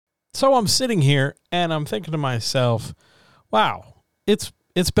So I'm sitting here and I'm thinking to myself, wow, it's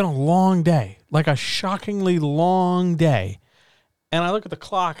been a long day, like a shockingly long day. And I look at the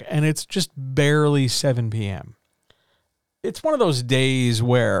clock and it's just barely 7 p.m. It's one of those days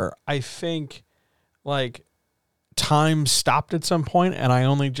where I think like time stopped at some point and I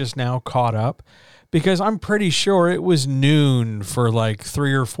only just now caught up, because I'm pretty sure it was noon for like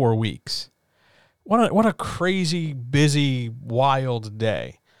 3 or 4 weeks. What a crazy, busy, wild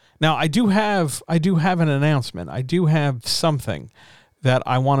day. Now, I do have an announcement. I do have something that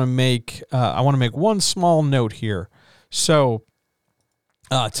I want to make. I want to make one small note here. So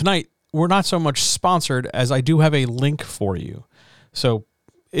tonight, we're not so much sponsored as I do have a link for you. So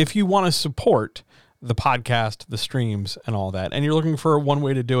if you want to support the podcast, the streams, and all that, and you're looking for one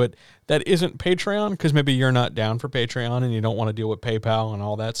way to do it that isn't Patreon, because maybe you're not down for Patreon and you don't want to deal with PayPal and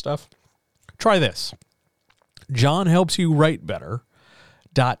all that stuff, try this.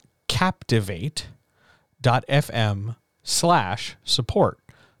 JohnHelpsYouWriteBetter.captivate.fm/support.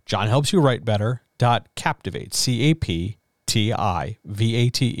 JohnHelpsYouWriteBetter.captivate,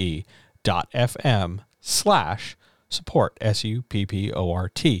 CAPTIVATE.fm/support, SUPPORT.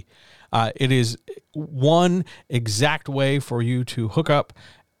 It is one exact way for you to hook up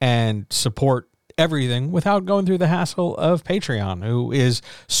and support everything without going through the hassle of Patreon, who is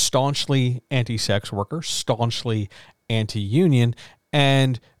staunchly anti-sex worker, staunchly anti-union,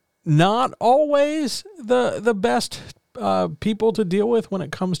 and not always the best people to deal with when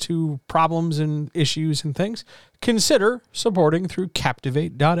it comes to problems and issues and things. Consider supporting through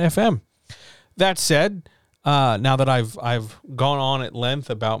Captivate.fm. That said, now that I've gone on at length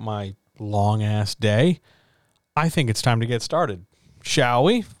about my long-ass day, I think it's time to get started. Shall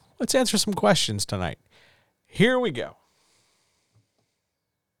we? Let's answer some questions tonight. Here we go.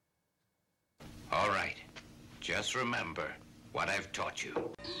 All right. Just remember what I've taught you.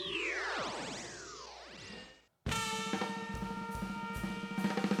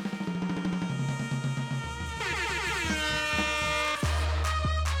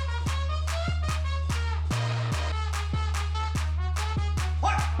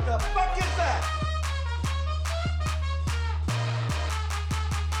 What the fuck is that?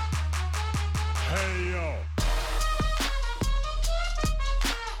 Hey, yo.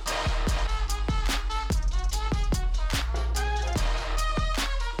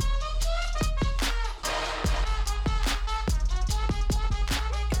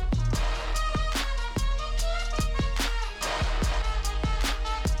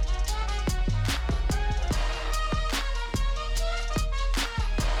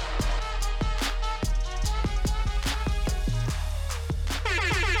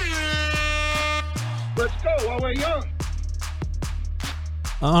 Let's go while we're young.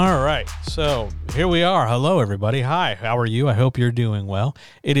 All right, so here we are. Hello, everybody. Hi, how are you? I hope you're doing well.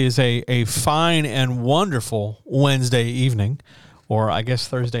 It is a fine and wonderful Wednesday evening, or I guess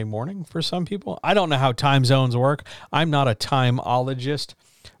Thursday morning for some people. I don't know how time zones work. I'm not a timeologist,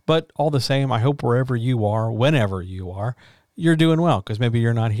 but all the same, I hope wherever you are, whenever you are, you're doing well, because maybe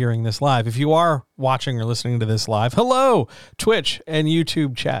you're not hearing this live. If you are watching or listening to this live, hello, Twitch and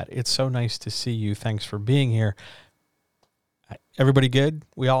YouTube chat. It's so nice to see you. Thanks for being here. Everybody good?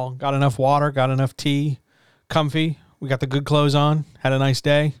 We all got enough water, got enough tea, comfy. We got the good clothes on, had a nice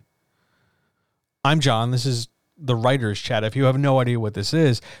day. I'm John. This is the Writers Chat. If you have no idea what this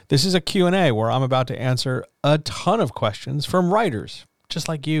is a Q&A where I'm about to answer a ton of questions from writers, just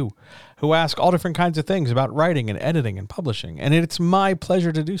like you, who ask all different kinds of things about writing and editing and publishing, and it's my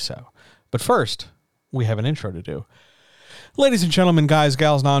pleasure to do so. But first, we have an intro to do. Ladies and gentlemen, guys,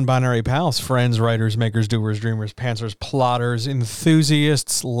 gals, non-binary pals, friends, writers, makers, doers, dreamers, pantsers, plotters,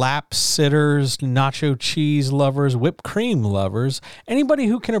 enthusiasts, lap sitters, nacho cheese lovers, whipped cream lovers, anybody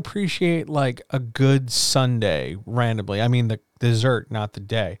who can appreciate like a good sundae randomly. I mean the dessert, not the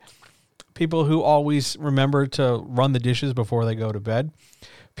day. People who always remember to run the dishes before they go to bed.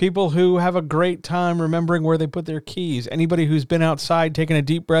 People who have a great time remembering where they put their keys. Anybody who's been outside, taken a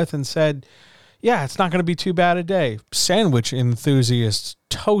deep breath and said, yeah, it's not going to be too bad a day. Sandwich enthusiasts,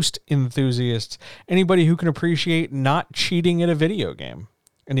 toast enthusiasts, anybody who can appreciate not cheating at a video game.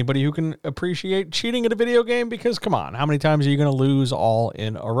 Anybody who can appreciate cheating at a video game, because come on, how many times are you going to lose all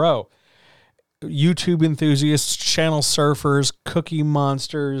in a row? YouTube enthusiasts, channel surfers, cookie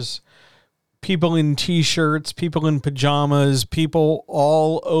monsters, people in t-shirts, people in pajamas, people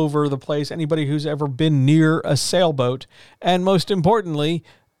all over the place, anybody who's ever been near a sailboat, and most importantly,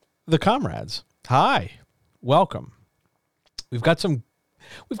 the comrades. Hi, welcome. We've got some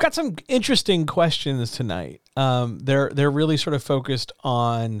interesting questions tonight. They're really sort of focused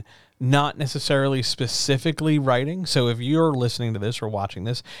on not necessarily specifically writing. So if you're listening to this or watching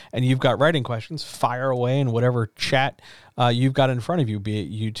this and you've got writing questions, fire away in whatever chat you've got in front of you, be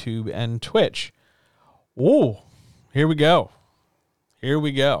it YouTube and Twitch. Ooh, here we go. Here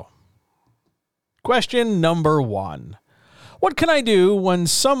we go. Question number 1. What can I do when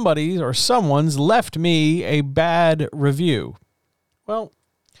somebody or someone's left me a bad review? Well,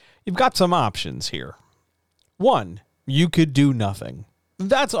 you've got some options here. 1, you could do nothing.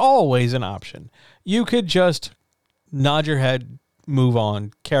 That's always an option. You could just nod your head, move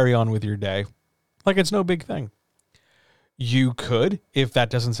on, carry on with your day, like it's no big thing. You could, if that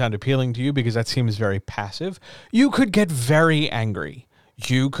doesn't sound appealing to you because that seems very passive, you could get very angry.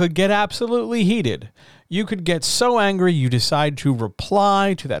 You could get absolutely heated. You could get so angry you decide to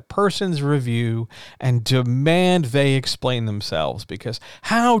reply to that person's review and demand they explain themselves, because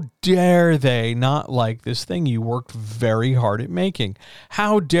how dare they not like this thing you worked very hard at making?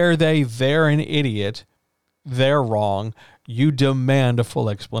 How dare they? They're an idiot. They're wrong. You demand a full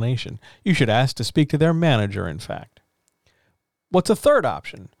explanation. You should ask to speak to their manager, in fact. What's a third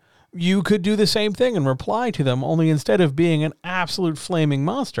option? You could do the same thing and reply to them, only instead of being an absolute flaming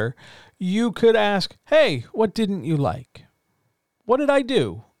monster, you could ask, hey, what didn't you like? What did I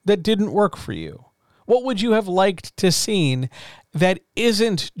do that didn't work for you? What would you have liked to seen that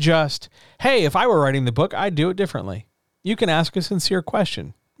isn't just, hey, if I were writing the book, I'd do it differently? You can ask a sincere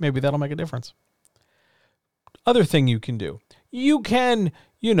question. Maybe that'll make a difference. Other thing you can do, you can,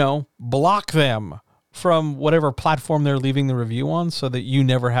 block them from whatever platform they're leaving the review on so that you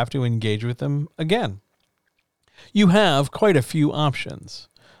never have to engage with them again. You have quite a few options.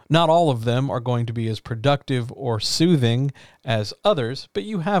 Not all of them are going to be as productive or soothing as others, but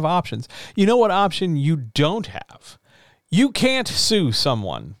you have options. You know what option you don't have? You can't sue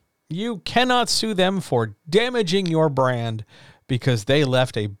someone. You cannot sue them for damaging your brand because they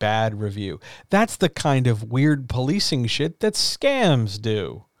left a bad review. That's the kind of weird policing shit that scams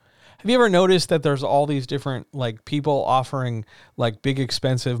do. Have you ever noticed that there's all these different people offering big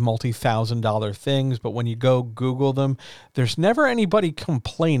expensive multi-$1,000 things, but when you go Google them, there's never anybody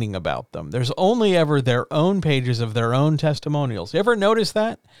complaining about them. There's only ever their own pages of their own testimonials. You ever notice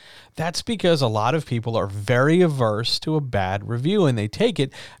that? That's because a lot of people are very averse to a bad review, and they take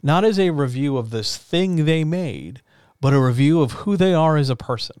it not as a review of this thing they made, but a review of who they are as a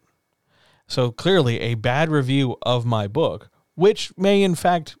person. So clearly a bad review of my book, which may in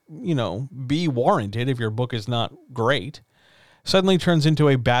fact, be warranted if your book is not great, suddenly turns into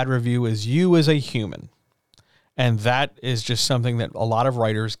a bad review as you as a human. And that is just something that a lot of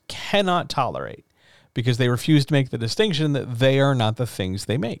writers cannot tolerate because they refuse to make the distinction that they are not the things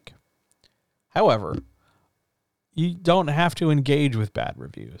they make. However, you don't have to engage with bad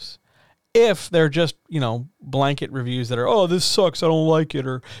reviews. If they're just, blanket reviews that are, oh, this sucks, I don't like it,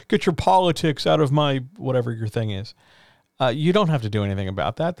 or get your politics out of my whatever your thing is. You don't have to do anything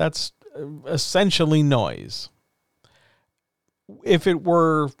about that. That's essentially noise. If it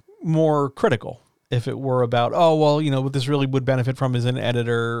were more critical, if it were about, oh, well, what this really would benefit from is an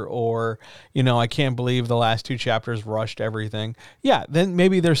editor, or, I can't believe the last 2 chapters rushed everything. Yeah, then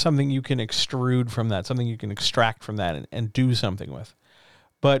maybe there's something you can extrude from that, something you can extract from that and do something with.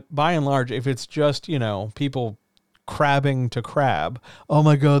 But by and large, if it's just, people crabbing to crab, oh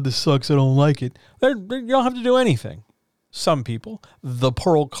my God, this sucks, I don't like it, you don't have to do anything. Some people, the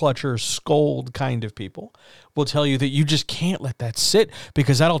pearl clutcher scold kind of people, will tell you that you just can't let that sit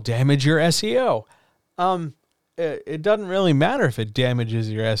because that'll damage your SEO. It doesn't really matter if it damages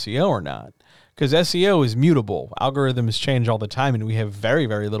your SEO or not, because SEO is mutable. Algorithms change all the time, and we have very,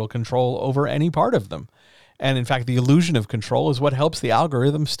 very little control over any part of them. And in fact, the illusion of control is what helps the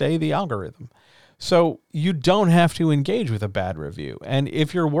algorithm stay the algorithm. So you don't have to engage with a bad review. And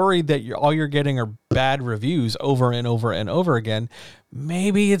if you're worried that all you're getting are bad reviews over and over and over again,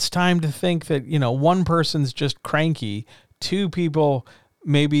 maybe it's time to think that, one person's just cranky, 2 people,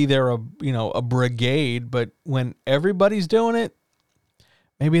 maybe they're a brigade, but when everybody's doing it,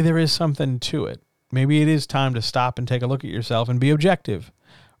 maybe there is something to it. Maybe it is time to stop and take a look at yourself and be objective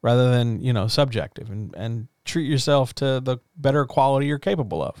rather than, subjective, and treat yourself to the better quality you're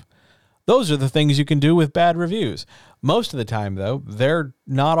capable of. Those are the things you can do with bad reviews. Most of the time, though, they're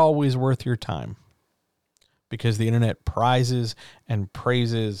not always worth your time because the internet prizes and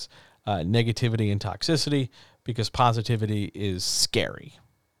praises negativity and toxicity because positivity is scary.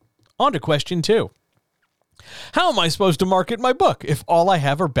 On to question 2. How am I supposed to market my book if all I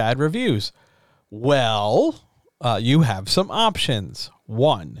have are bad reviews? Well, you have some options.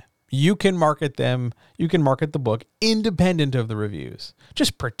 1, you can market them. You can market the book independent of the reviews.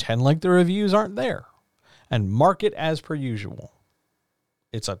 Just pretend like the reviews aren't there and market as per usual.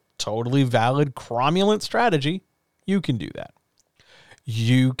 It's a totally valid, cromulent strategy. You can do that.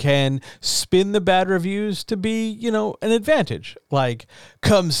 You can spin the bad reviews to be, an advantage. Like,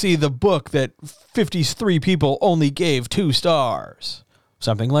 come see the book that 53 people only gave 2 stars.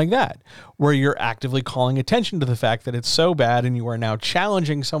 Something like that, where you're actively calling attention to the fact that it's so bad and you are now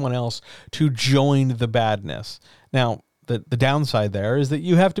challenging someone else to join the badness. Now, the downside there is that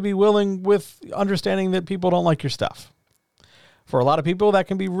you have to be willing with understanding that people don't like your stuff. For a lot of people, that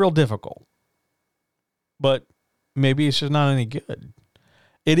can be real difficult. But maybe it's just not any good.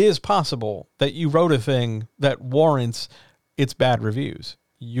 It is possible that you wrote a thing that warrants its bad reviews.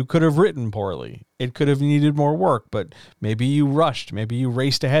 You could have written poorly. It could have needed more work, but maybe you rushed. Maybe you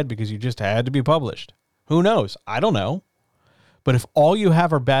raced ahead because you just had to be published. Who knows? I don't know. But if all you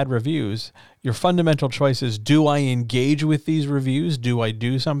have are bad reviews, your fundamental choice is, do I engage with these reviews? Do I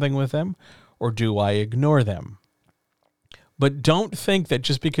do something with them? Or do I ignore them? But don't think that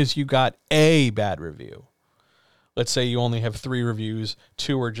just because you got a bad review, let's say you only have 3 reviews,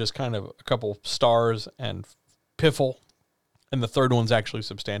 2 are just kind of a couple stars and piffle, and the third one's actually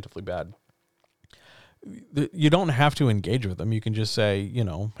substantively bad. You don't have to engage with them. You can just say,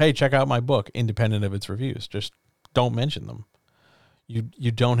 hey, check out my book, independent of its reviews. Just don't mention them.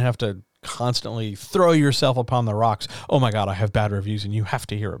 You don't have to constantly throw yourself upon the rocks. Oh my God, I have bad reviews and you have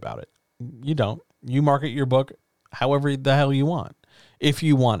to hear about it. You don't. You market your book however the hell you want. If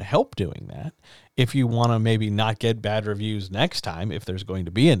you want help doing that, if you want to maybe not get bad reviews next time, if there's going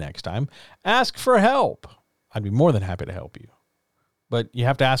to be a next time, ask for help. I'd be more than happy to help you. But you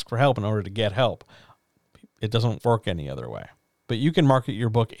have to ask for help in order to get help. It doesn't work any other way. But you can market your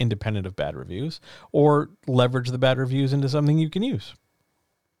book independent of bad reviews or leverage the bad reviews into something you can use.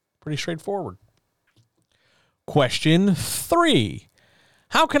 Pretty straightforward. Question 3.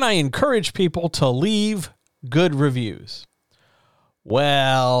 How can I encourage people to leave good reviews?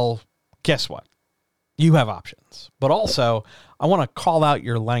 Well, guess what? You have options. But also, I want to call out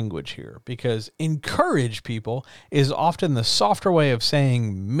your language here, because encourage people is often the softer way of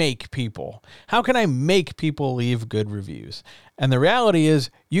saying make people. How can I make people leave good reviews? And the reality is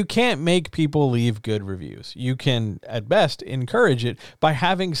you can't make people leave good reviews. You can, at best, encourage it by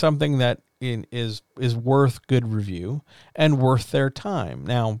having something that is worth good review and worth their time.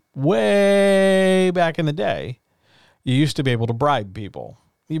 Now, way back in the day, you used to be able to bribe people.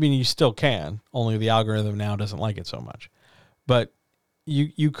 I mean, you still can, only the algorithm now doesn't like it so much. But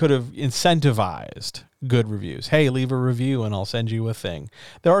you could have incentivized good reviews. Hey, leave a review and I'll send you a thing.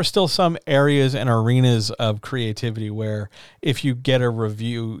 There are still some areas and arenas of creativity where if you get a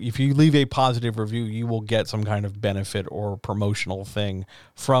review, if you leave a positive review, you will get some kind of benefit or promotional thing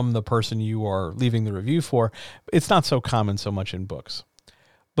from the person you are leaving the review for. It's not so common so much in books.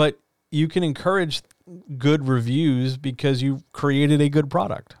 But you can encourage good reviews because you created a good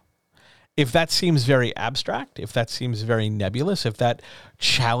product. If that seems very abstract, if that seems very nebulous, if that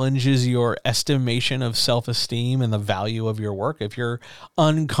challenges your estimation of self-esteem and the value of your work, if you're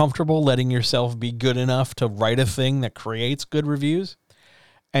uncomfortable letting yourself be good enough to write a thing that creates good reviews,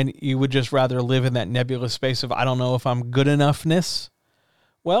 and you would just rather live in that nebulous space of, I don't know if I'm good enoughness,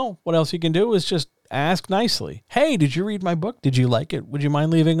 well, what else you can do is just ask nicely. Hey, did you read my book? Did you like it? Would you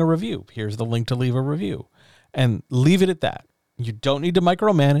mind leaving a review? Here's the link to leave a review. And leave it at that. You don't need to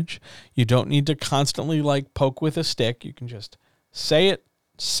micromanage. You don't need to constantly poke with a stick. You can just say it,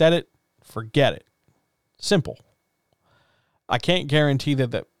 set it, forget it. Simple. I can't guarantee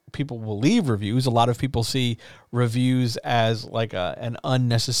that people will leave reviews. A lot of people see reviews as an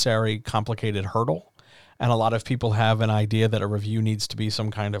unnecessary, complicated hurdle. And a lot of people have an idea that a review needs to be some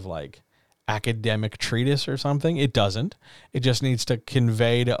kind of academic treatise or something. It doesn't. It just needs to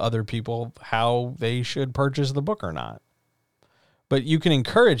convey to other people how they should purchase the book or not. But you can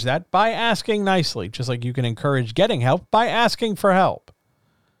encourage that by asking nicely, just like you can encourage getting help by asking for help.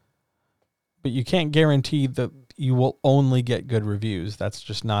 But you can't guarantee that you will only get good reviews. That's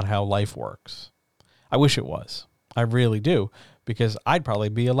just not how life works. I wish it was. I really do, because I'd probably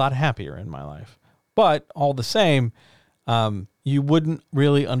be a lot happier in my life. But all the same, you wouldn't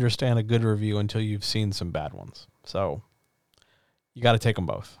really understand a good review until you've seen some bad ones. So you got to take them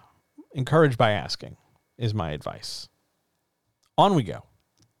both. Encourage by asking is my advice. On we go.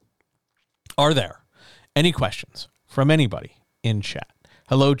 Are there any questions from anybody in chat?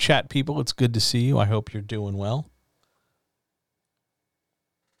 Hello, chat people. It's good to see you. I hope you're doing well.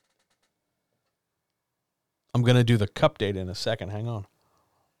 I'm going to do the cup date in a second. Hang on.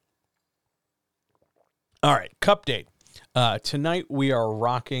 All right, cup date. Tonight we are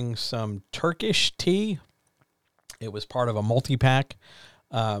rocking some Turkish tea. It was part of a multi-pack.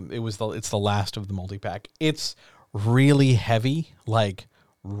 It's the last of the multi-pack. It's really heavy,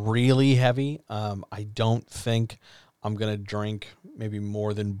 really heavy. I don't think I'm going to drink maybe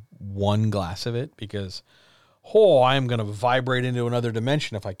more than one glass of it because, I'm going to vibrate into another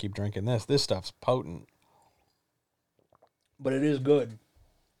dimension if I keep drinking this. This stuff's potent. But it is good.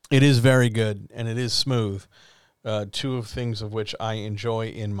 It is very good, and it is smooth. Two of things of which I enjoy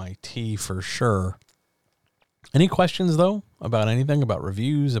in my tea for sure. Any questions, though, about anything, about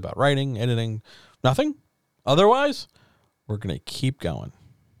reviews, about writing, editing? Nothing? Otherwise, we're going to keep going.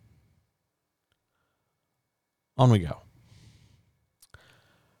 On we go.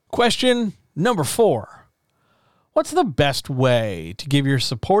 Question number 4. What's the best way to give your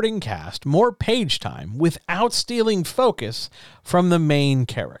supporting cast more page time without stealing focus from the main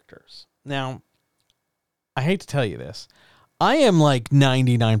characters? Now, I hate to tell you this. I am like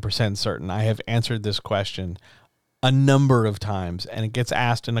 99% certain I have answered this question a number of times, and it gets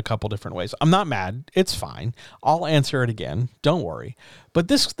asked in a couple different ways. I'm not mad. It's fine. I'll answer it again. Don't worry. But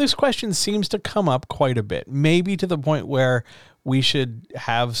this question seems to come up quite a bit, maybe to the point where we should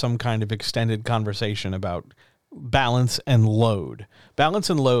have some kind of extended conversation about balance and load. Balance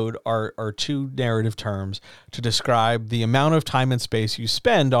and load are two narrative terms to describe the amount of time and space you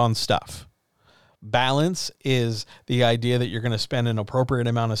spend on stuff. Balance is the idea that you're going to spend an appropriate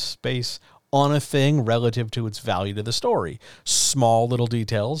amount of space on a thing relative to its value to the story. Small little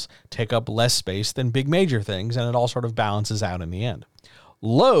details take up less space than big major things, and it all sort of balances out in the end.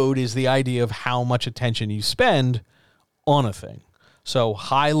 Load is the idea of how much attention you spend on a thing. So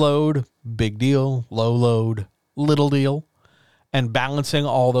high load, big deal, low load, little deal, and balancing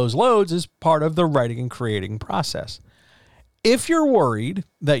all those loads is part of the writing and creating process. If you're worried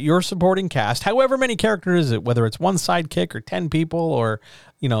that your supporting cast, however many characters is it, whether it's one sidekick or 10 people or,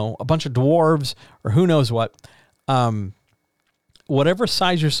 a bunch of dwarves or who knows what, whatever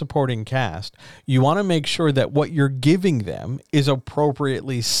size your supporting cast, you want to make sure that what you're giving them is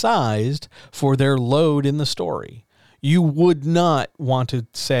appropriately sized for their load in the story. You would not want to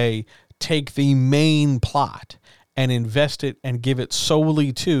say, take the main plot and invest it and give it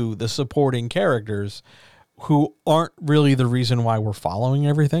solely to the supporting characters who aren't really the reason why we're following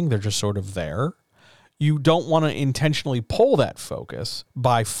everything. They're just sort of there. You don't want to intentionally pull that focus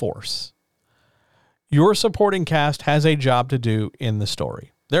by force. Your supporting cast has a job to do in the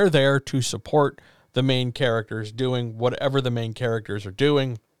story. They're there to support the main characters doing whatever the main characters are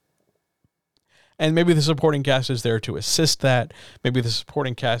doing. And maybe the supporting cast is there to assist that. Maybe the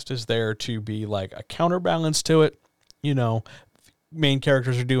supporting cast is there to be like a counterbalance to it. Main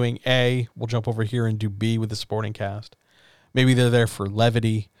characters are doing A. We'll jump over here and do B with the supporting cast. Maybe they're there for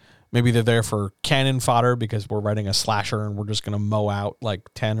levity. Maybe they're there for cannon fodder because we're writing a slasher and we're just going to mow out like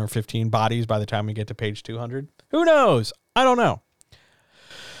 10 or 15 bodies by the time we get to page 200. Who knows? I don't know.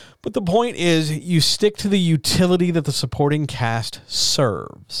 But the point is you stick to the utility that the supporting cast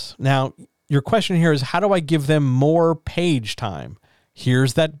serves. Now, your question here is, how do I give them more page time?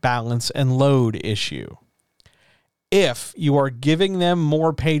 Here's that balance and load issue. If you are giving them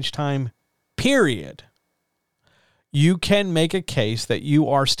more page time, period, you can make a case that you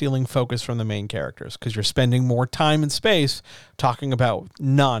are stealing focus from the main characters because you're spending more time and space talking about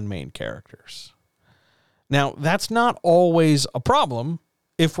non-main characters. Now, that's not always a problem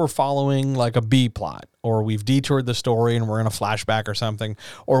if we're following like a B plot, or we've detoured the story and we're in a flashback or something,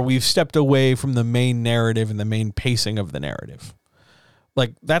 or we've stepped away from the main narrative and the main pacing of the narrative.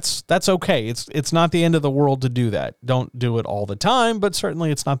 Like that's okay. It's not the end of the world to do that. Don't do it all the time, but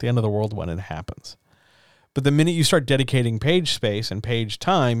certainly it's not the end of the world when it happens. But the minute you start dedicating page space and page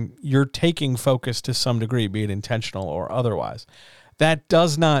time, you're taking focus to some degree, be it intentional or otherwise. That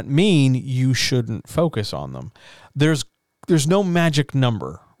does not mean you shouldn't focus on them. There's no magic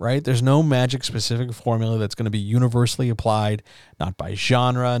number, right? There's no magic specific formula that's going to be universally applied, not by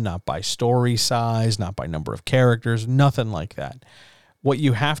genre, not by story size, not by number of characters, nothing like that. What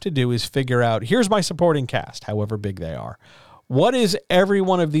you have to do is figure out, here's my supporting cast, however big they are. What is every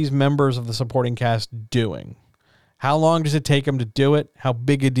one of these members of the supporting cast doing? How long does it take them to do it? How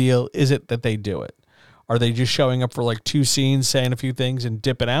big a deal is it that they do it? Are they just showing up for like 2 scenes, saying a few things and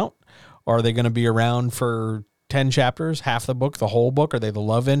dipping out? Or are they going to be around for 10 chapters, half the book, the whole book? Are they the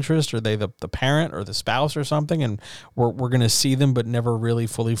love interest? Are they the parent or the spouse or something? And we're going to see them, but never really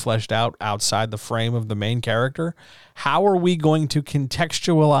fully fleshed out outside the frame of the main character. How are we going to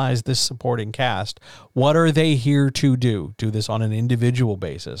contextualize this supporting cast? What are they here to do? Do this on an individual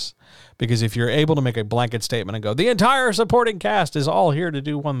basis. Because if you're able to make a blanket statement and go, the entire supporting cast is all here to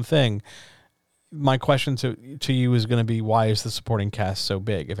do one thing, my question to you is going to be, why is the supporting cast so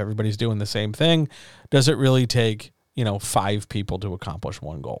big? If everybody's doing the same thing, does it really take, 5 people to accomplish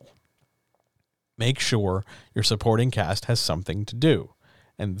one goal? Make sure your supporting cast has something to do.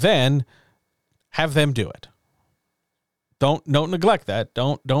 and then have them do it. Don't neglect that.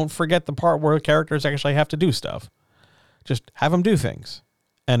 Don't forget the part where characters actually have to do stuff. Just have them do things,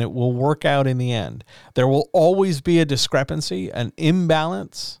 and it will work out in the end. There will always be a discrepancy, an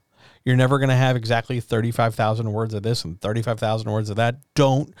imbalance. You're never going to have exactly 35,000 words of this and 35,000 words of that.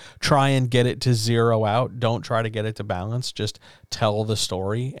 Don't try and get it to zero out. Don't try to get it to balance. Just tell the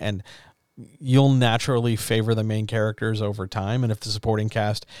story, and you'll naturally favor the main characters over time. And if the supporting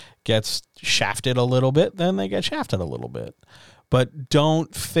cast gets shafted a little bit, then they get shafted a little bit. But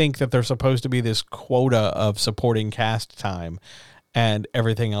don't think that there's supposed to be this quota of supporting cast time and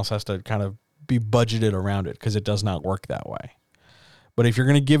everything else has to kind of be budgeted around it, because it does not work that way. But if you're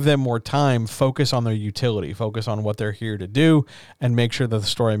going to give them more time, focus on their utility, focus on what they're here to do, and make sure that the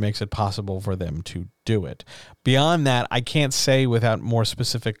story makes it possible for them to do it. Beyond that, I can't say without more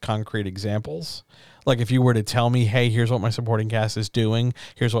specific, concrete examples. Like if you were to tell me, hey, here's what my supporting cast is doing,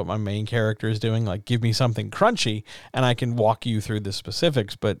 here's what my main character is doing, like give me something crunchy and I can walk you through the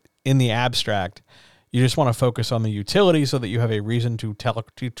specifics. But in the abstract, you just want to focus on the utility so that you have a reason to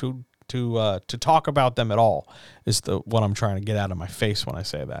talk about them at all, is what I'm trying to get out of my face when I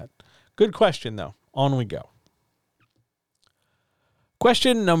say that. Good question, though. On we go.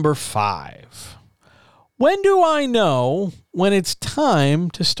 Question number 5. When do I know when it's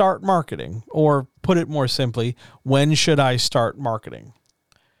time to start marketing? Or put it more simply, when should I start marketing?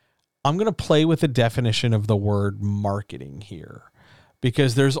 I'm going to play with the definition of the word marketing here,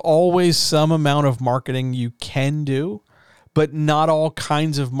 because there's always some amount of marketing you can do, but not all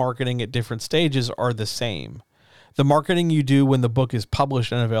kinds of marketing at different stages are the same. The marketing you do when the book is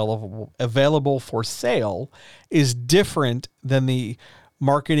published and available for sale is different than the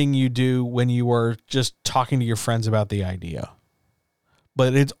marketing you do when you are just talking to your friends about the idea.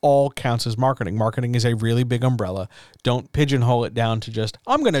 But it all counts as marketing. Marketing is a really big umbrella. Don't pigeonhole it down to just,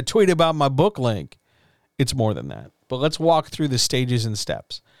 I'm going to tweet about my book link. It's more than that. But let's walk through the stages and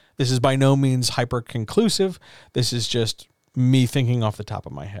steps. This is by no means hyper-conclusive. This is just me thinking off the top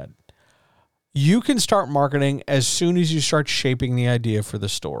of my head. You can start marketing as soon as you start shaping the idea for the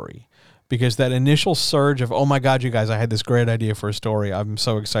story, because that initial surge of, oh my God, you guys, I had this great idea for a story. I'm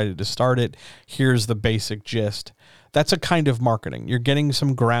so excited to start it. Here's the basic gist. That's a kind of marketing. You're getting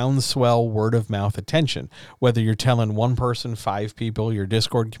some groundswell word of mouth attention, whether you're telling one person, 5 people, your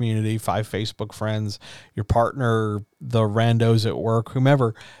Discord community, 5 Facebook friends, your partner, the randos at work,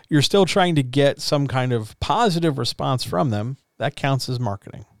 whomever. You're still trying to get some kind of positive response from them. That counts as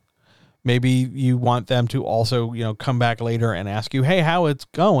marketing. Maybe you want them to also, come back later and ask you, hey, how it's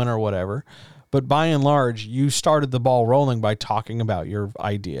going or whatever. But by and large, you started the ball rolling by talking about your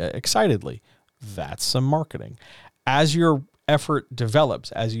idea excitedly. That's some marketing. As your effort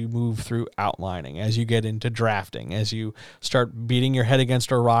develops, as you move through outlining, as you get into drafting, as you start beating your head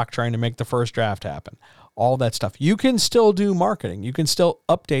against a rock trying to make the first draft happen, all that stuff, you can still do marketing. You can still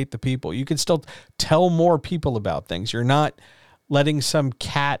update the people. You can still tell more people about things. You're not letting some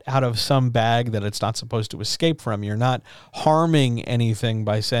cat out of some bag that it's not supposed to escape from. You're not harming anything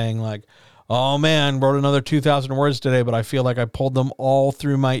by saying like, oh man, wrote another 2,000 words today, but I feel like I pulled them all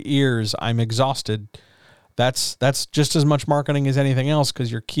through my ears. I'm exhausted. That's just as much marketing as anything else,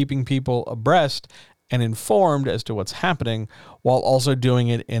 because you're keeping people abreast and informed as to what's happening, while also doing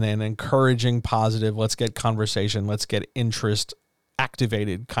it in an encouraging, positive, let's get conversation, let's get interest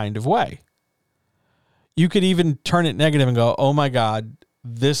activated kind of way. You could even turn it negative and go, oh my God,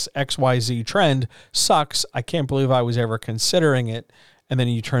 this XYZ trend sucks. I can't believe I was ever considering it. And then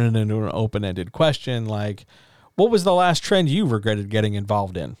you turn it into an open-ended question like, what was the last trend you regretted getting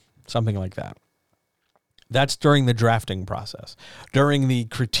involved in? Something like that. That's during the drafting process. During the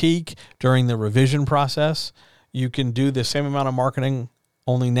critique, during the revision process, you can do the same amount of marketing,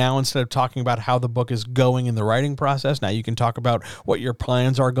 only now instead of talking about how the book is going in the writing process, now you can talk about what your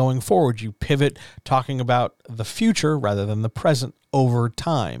plans are going forward. You pivot talking about the future rather than the present over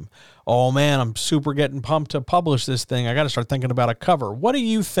time. Oh man, I'm super getting pumped to publish this thing. I got to start thinking about a cover. What do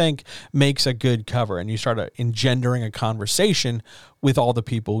you think makes a good cover? And you start engendering a conversation with all the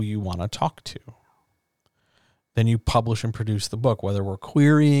people you want to talk to. Then you publish and produce the book, whether we're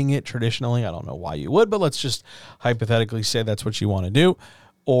querying it traditionally. I don't know why you would, but let's just hypothetically say that's what you want to do,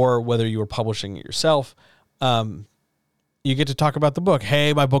 or whether you are publishing it yourself. You get to talk about the book.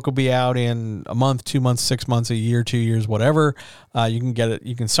 Hey, my book will be out in a month, 2 months, 6 months, a year, 2 years, whatever. You can get it.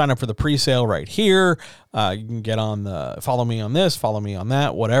 You can sign up for the pre-sale right here. You can get on follow me on this, follow me on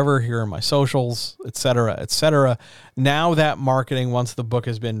that, whatever. Here are my socials, et cetera, et cetera. Now that marketing, once the book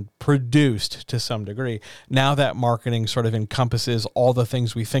has been produced to some degree, now that marketing sort of encompasses all the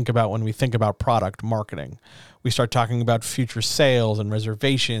things we think about when we think about product marketing. We start talking about future sales and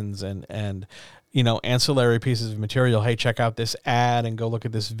reservations and ancillary pieces of material. Hey, check out this ad and go look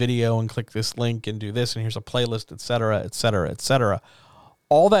at this video and click this link and do this. And here's a playlist, et cetera, et cetera, et cetera.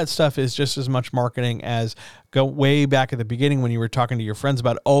 All that stuff is just as much marketing as go way back at the beginning when you were talking to your friends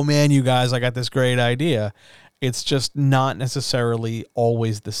about, oh man, you guys, I got this great idea. It's just not necessarily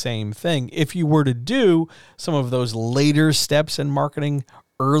always the same thing. If you were to do some of those later steps in marketing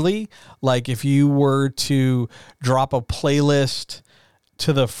early, like if you were to drop a playlist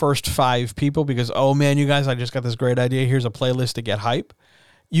to the first 5 people because, oh man, you guys, I just got this great idea. Here's a playlist to get hype.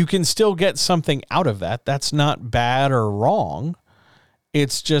 You can still get something out of that. That's not bad or wrong.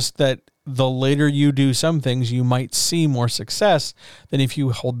 It's just that the later you do some things, you might see more success than if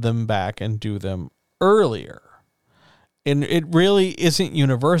you hold them back and do them earlier. And it really isn't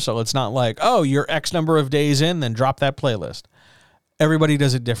universal. It's not like, oh, you're X number of days in, then drop that playlist. Everybody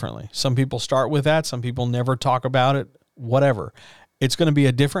does it differently. Some people start with that. Some people never talk about it, whatever. It's going to be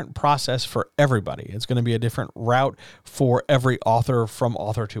a different process for everybody. It's going to be a different route for every author from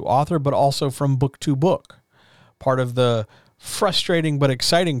author to author, but also from book to book. Part of the frustrating but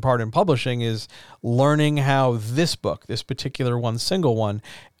exciting part in publishing is learning how this book, this particular one, single one,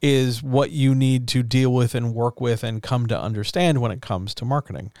 is what you need to deal with and work with and come to understand when it comes to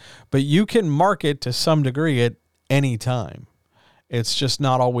marketing. But you can market to some degree at any time. It's just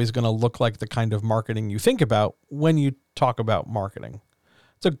not always going to look like the kind of marketing you think about when you talk about marketing.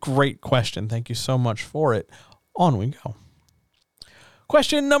 It's a great question. Thank you so much for it. On we go.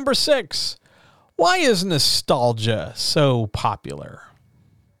 Question number 6. Why is nostalgia so popular?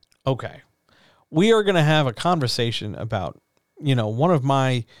 Okay. We are going to have a conversation about, one of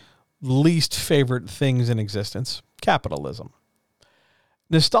my least favorite things in existence, capitalism.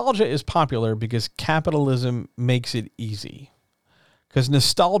 Nostalgia is popular because capitalism makes it easy. Because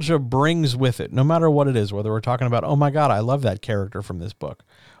nostalgia brings with it, no matter what it is, whether we're talking about, oh my God, I love that character from this book,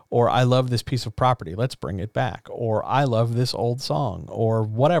 or I love this piece of property, let's bring it back, or I love this old song, or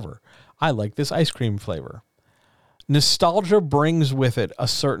whatever. I like this ice cream flavor. Nostalgia brings with it a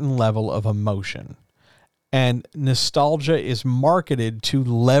certain level of emotion, and nostalgia is marketed to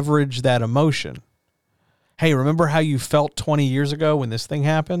leverage that emotion. Hey, remember how you felt 20 years ago when this thing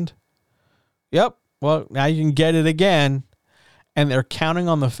happened? Yep. Well, now you can get it again. And they're counting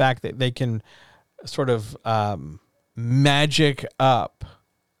on the fact that they can sort of magic up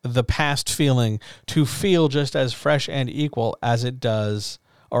the past feeling to feel just as fresh and equal as it does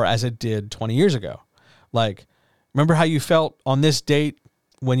or as it did 20 years ago. Like, remember how you felt on this date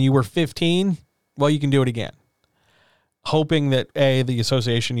when you were 15? Well, you can do it again. Hoping that, the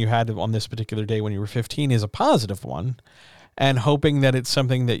association you had on this particular day when you were 15 is a positive one, and hoping that it's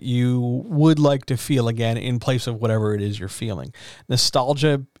something that you would like to feel again in place of whatever it is you're feeling.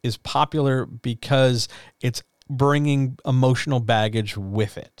 Nostalgia is popular because it's bringing emotional baggage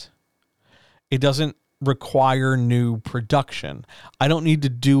with it. It doesn't require new production. I don't need to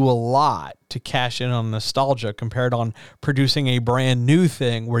do a lot to cash in on nostalgia compared on producing a brand new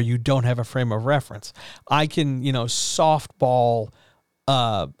thing where you don't have a frame of reference. I can, softball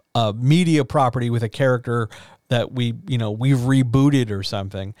a media property with a character that we've rebooted or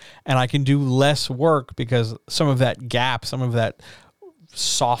something, and I can do less work because some of that gap, some of that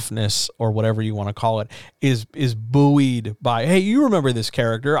softness or whatever you want to call it is buoyed by, hey, you remember this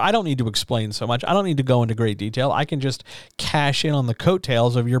character. I don't need to explain so much. I don't need to go into great detail. I can just cash in on the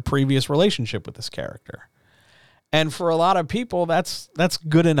coattails of your previous relationship with this character. And for a lot of people, that's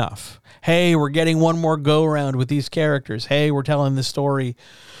good enough. Hey, we're getting one more go around with these characters. Hey, we're telling this story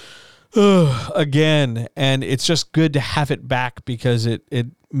again, and it's just good to have it back because it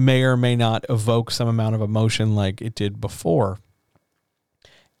may or may not evoke some amount of emotion like it did before.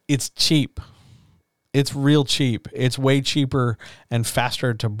 It's cheap. It's real cheap. It's way cheaper and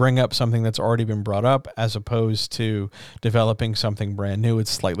faster to bring up something that's already been brought up as opposed to developing something brand new.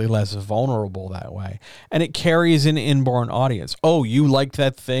 It's slightly less vulnerable that way. And it carries an inborn audience. Oh, you liked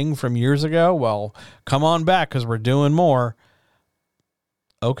that thing from years ago? Well, come on back because we're doing more.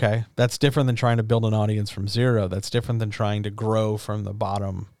 Okay, that's different than trying to build an audience from zero. That's different than trying to grow from the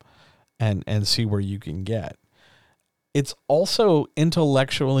bottom and see where you can get. It's also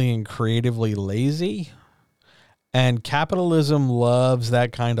intellectually and creatively lazy And capitalism loves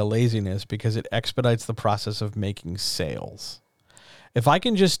that kind of laziness because it expedites the process of making sales. If I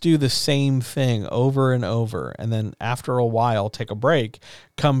can just do the same thing over and over, and then after a while take a break,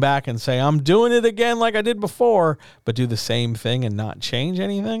 come back and say, I'm doing it again like I did before, but do the same thing and not change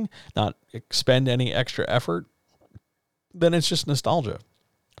anything, not expend any extra effort, then it's just nostalgia.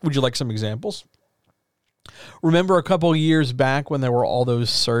 Would you like some examples? Remember a couple years back when there were all those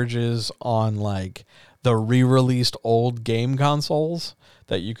surges on like the re-released old game consoles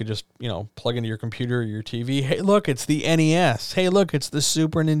that you could just, plug into your computer or your TV. Hey, look, it's the NES. Hey, look, it's the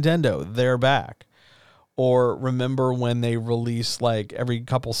Super Nintendo. They're back. Or remember when they release, like every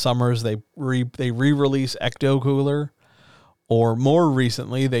couple summers, they re-release Ecto Cooler. Or more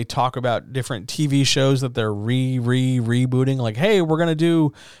recently, they talk about different TV shows that they're rebooting. Like, hey, we're going to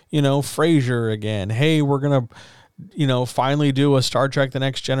do, Frasier again. Hey, we're going to, finally do a Star Trek The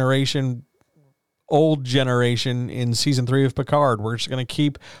Next Generation, old generation in season 3 of Picard. We're just going to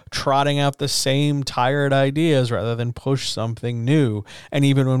keep trotting out the same tired ideas rather than push something new. And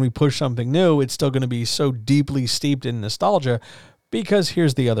even when we push something new, it's still going to be so deeply steeped in nostalgia because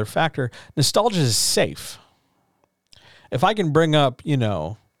here's the other factor. Nostalgia is safe. If I can bring up,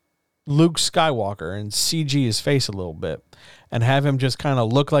 Luke Skywalker and CG his face a little bit and have him just kind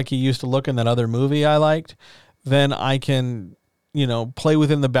of look like he used to look in that other movie I liked, then I can, play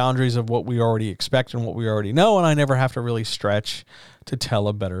within the boundaries of what we already expect and what we already know, and I never have to really stretch to tell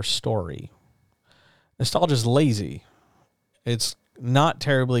a better story. Nostalgia is lazy. It's not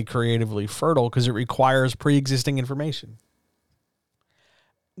terribly creatively fertile because it requires pre-existing information.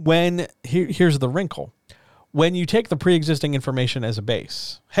 Here's the wrinkle. When you take the pre-existing information as a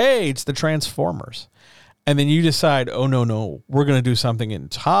base, hey, it's the Transformers, and then you decide, oh, no, we're going to do something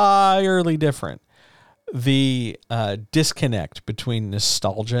entirely different. The disconnect between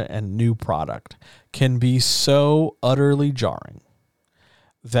nostalgia and new product can be so utterly jarring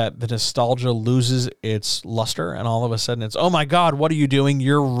that the nostalgia loses its luster, and all of a sudden it's, oh my God, what are you doing?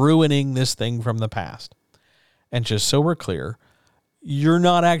 You're ruining this thing from the past. And just so we're clear, you're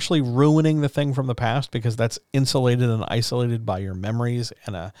not actually ruining the thing from the past because that's insulated and isolated by your memories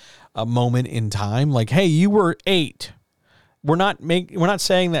and a moment in time. Like, hey, you were 8. We're not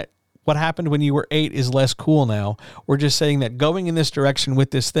saying that what happened when you were 8 is less cool now. We're just saying that going in this direction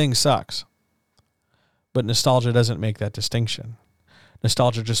with this thing sucks. But nostalgia doesn't make that distinction.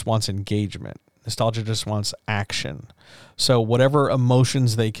 Nostalgia just wants engagement. Nostalgia just wants action. So whatever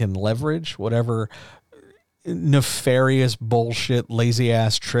emotions they can leverage, whatever nefarious bullshit, lazy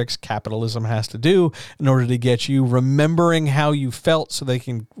ass tricks capitalism has to do in order to get you remembering how you felt so they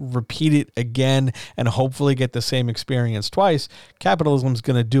can repeat it again and hopefully get the same experience twice, capitalism's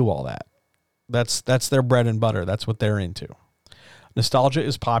going to do all that. That's their bread and butter. That's what they're into. Nostalgia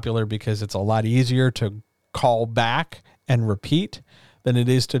is popular because it's a lot easier to call back and repeat than it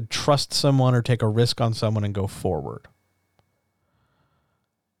is to trust someone or take a risk on someone and go forward.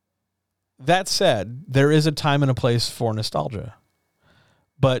 That said, there is a time and a place for nostalgia.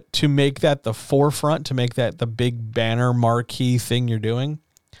 But to make that the forefront, to make that the big banner marquee thing you're doing,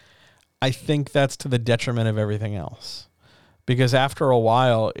 I think that's to the detriment of everything else. Because after a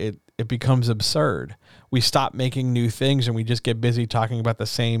while, it becomes absurd. We stop making new things and we just get busy talking about the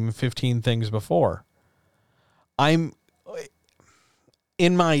same 15 things before. I'm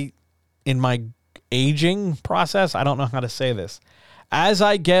in my aging process, I don't know how to say this. As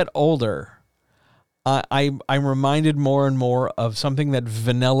I get older, I'm reminded more and more of something that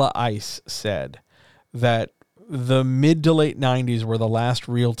Vanilla Ice said, that the mid to late 90s were the last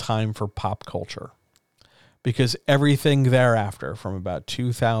real time for pop culture. Because everything thereafter, from about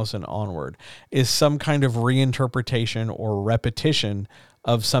 2000 onward, is some kind of reinterpretation or repetition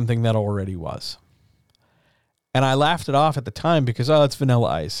of something that already was. And I laughed it off at the time because, it's Vanilla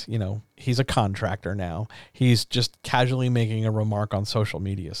Ice. He's a contractor now. He's just casually making a remark on social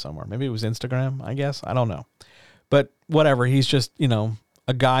media somewhere. Maybe it was Instagram, I guess. I don't know. But whatever. He's just,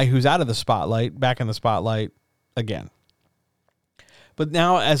 a guy who's out of the spotlight, back in the spotlight again. But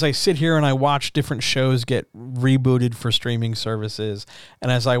now as I sit here and I watch different shows get rebooted for streaming services, and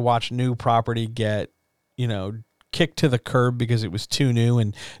as I watch new property get, kicked to the curb because it was too new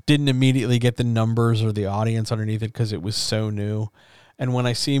and didn't immediately get the numbers or the audience underneath it because it was so new. And when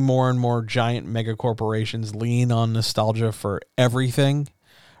I see more and more giant mega corporations lean on nostalgia for everything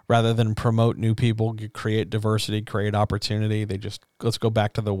rather than promote new people, create diversity, create opportunity, they just, let's go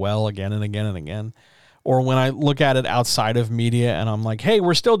back to the well again and again and again. Or when I look at it outside of media and I'm like, hey,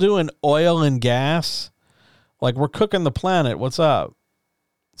 we're still doing oil and gas. Like, we're cooking the planet. What's up?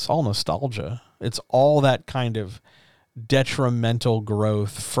 It's all nostalgia. It's all that kind of detrimental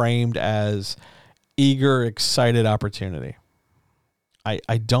growth framed as eager, excited opportunity.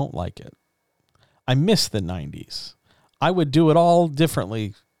 I don't like it. I miss the 90s. I would do it all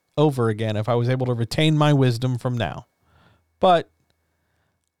differently over again if I was able to retain my wisdom from now. But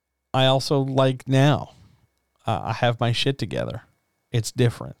I also like now. I have my shit together. It's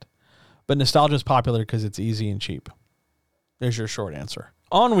different. But nostalgia is popular because it's easy and cheap. There's your short answer.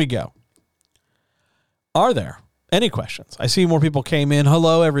 On we go. Are there any questions? I see more people came in.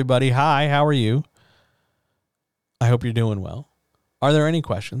 Hello, everybody. Hi, how are you? I hope you're doing well. Are there any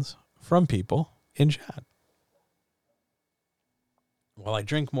questions from people in chat? While I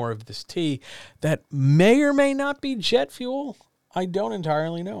drink more of this tea that may or may not be jet fuel, I don't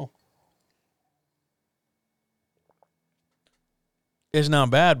entirely know. It's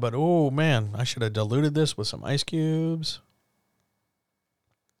not bad, but oh man, I should have diluted this with some ice cubes.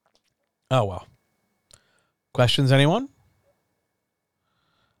 Oh well. Questions, anyone?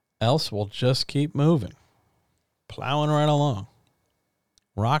 Else we'll just keep moving. Plowing right along.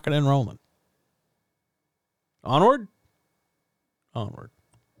 Rocking and rolling. Onward? Onward.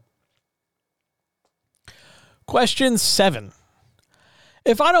 Question 7.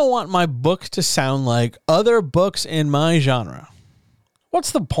 If I don't want my book to sound like other books in my genre,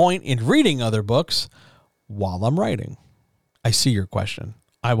 what's the point in reading other books while I'm writing? I see your question.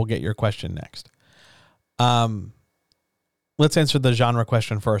 I will get your question next. Let's answer the genre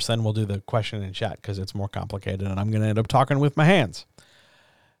question first, then we'll do the question in chat because it's more complicated and I'm going to end up talking with my hands.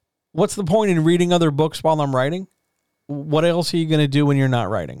 What's the point in reading other books while I'm writing? What else are you going to do when you're not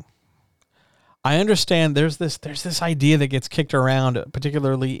writing? I understand there's this idea that gets kicked around,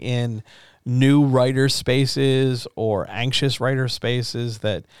 particularly in new writer spaces or anxious writer spaces,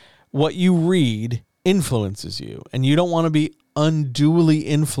 that what you read influences you and you don't want to be unduly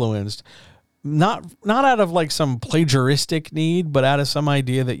influenced. Not out of like some plagiaristic need, but out of some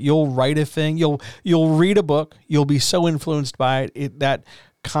idea that you'll write a thing, you'll read a book, you'll be so influenced by it that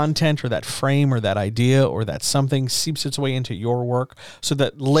content or that frame or that idea or that something seeps its way into your work so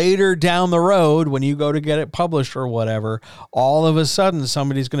that later down the road when you go to get it published or whatever, all of a sudden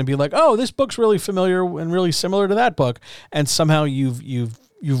somebody's going to be like, oh, this book's really familiar and really similar to that book, and somehow you've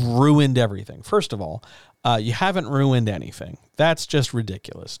ruined everything. First of all, you haven't ruined anything. That's just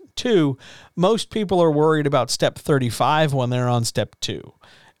ridiculous. 2, most people are worried about step 35 when they're on step 2.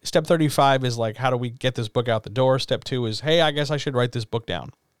 Step 35 is like, how do we get this book out the door? Step 2 is, hey, I guess I should write this book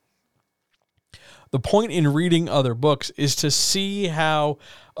down. The point in reading other books is to see how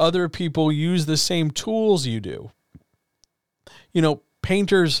other people use the same tools you do. You know,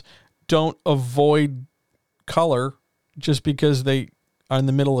 painters don't avoid color just because they are in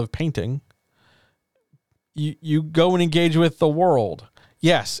the middle of painting. You go and engage with the world.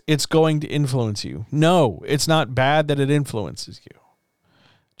 Yes, it's going to influence you. No, it's not bad that it influences you.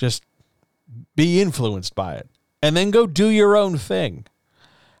 Just be influenced by it. And then go do your own thing.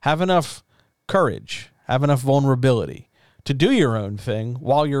 Have enough courage. Have enough vulnerability to do your own thing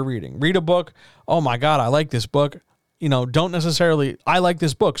while you're reading. Read a book. Oh my God, I like this book. You know, don't necessarily, I like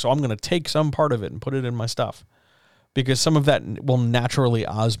this book, so I'm going to take some part of it and put it in my stuff. Because some of that will naturally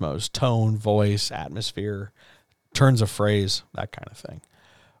osmose, tone, voice, atmosphere, turns of phrase, that kind of thing.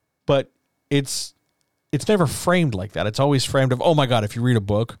 But it's never framed like that. It's always framed of, oh my God, if you read a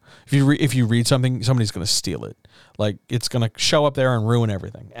book, if you read something, somebody's going to steal it. Like, it's going to show up there and ruin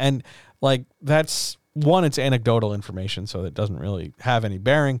everything. And like, that's one, it's anecdotal information, so it doesn't really have any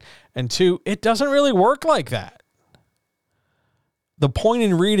bearing. And 2, it doesn't really work like that. The point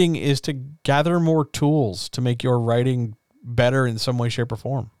in reading is to gather more tools to make your writing better in some way, shape, or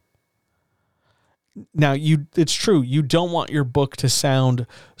form. Now, it's true, you don't want your book to sound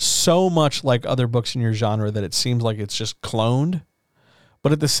so much like other books in your genre that it seems like it's just cloned.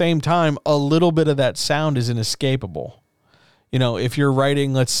 But at the same time, a little bit of that sound is inescapable. You know, if you're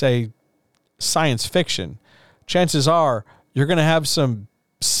writing, let's say, science fiction, chances are you're going to have some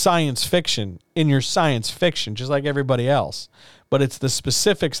science fiction in your science fiction, just like everybody else. But it's the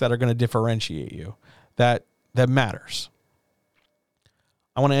specifics that are going to differentiate you that matters.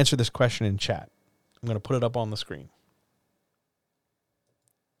 I want to answer this question in chat. I'm going to put it up on the screen.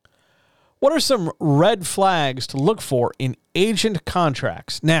 What are some red flags to look for in agent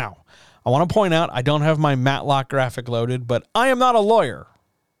contracts? Now, I want to point out I don't have my Matlock graphic loaded, but I am not a lawyer.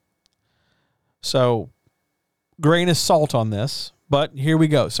 So, grain of salt on this, but here we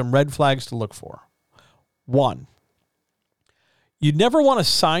go. Some red flags to look for. 1, you'd never want to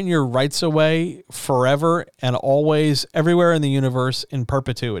sign your rights away forever and always, everywhere in the universe, in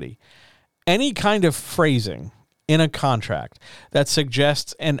perpetuity. Any kind of phrasing in a contract that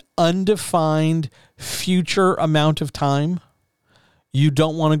suggests an undefined future amount of time, you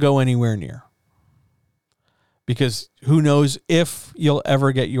don't want to go anywhere near. because who knows if you'll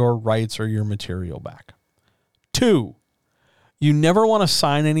ever get your rights or your material back. 2, you never want to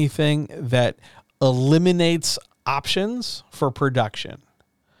sign anything that eliminates options for production.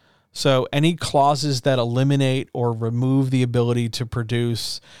 So any clauses that eliminate or remove the ability to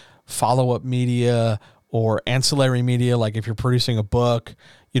produce follow-up media or ancillary media, like if you're producing a book,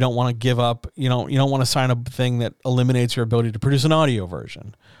 you don't want to give up, you don't want to sign a thing that eliminates your ability to produce an audio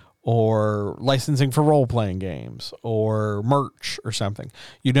version, or licensing for role-playing games, or merch or something.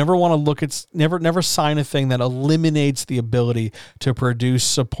 You never want to look at, never sign a thing that eliminates the ability to produce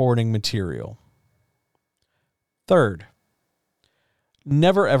supporting material. 3rd,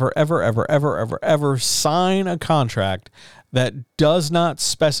 never, ever, ever, ever, ever, ever, ever sign a contract that does not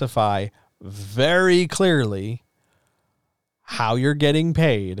specify very clearly how you're getting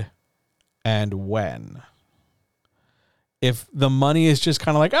paid and when. If the money is just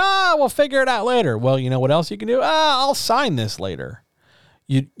kind of like, we'll figure it out later. Well, you know what else you can do? I'll sign this later.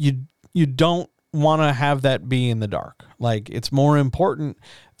 You don't want to have that be in the dark. Like, it's more important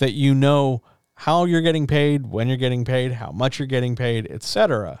that you know how you're getting paid, when you're getting paid, how much you're getting paid,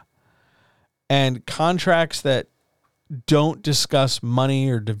 etc. And contracts that don't discuss money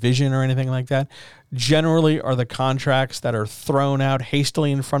or division or anything like that generally are the contracts that are thrown out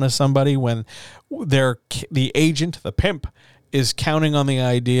hastily in front of somebody when the agent, the pimp, is counting on the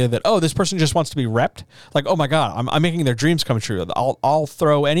idea that, this person just wants to be repped. Like, oh my God, I'm making their dreams come true. I'll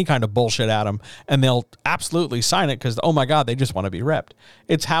throw any kind of bullshit at them and they'll absolutely sign it because, oh my God, they just want to be repped.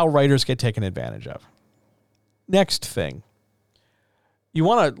 It's how writers get taken advantage of. Next thing. You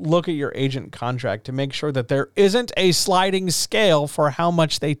want to look at your agent contract to make sure that there isn't a sliding scale for how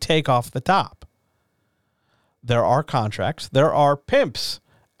much they take off the top. There are contracts, there are pimps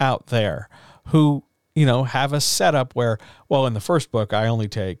out there who, have a setup where, in the first book, I only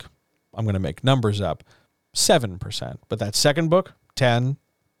take, I'm going to make numbers up, 7%. But that second book, 10,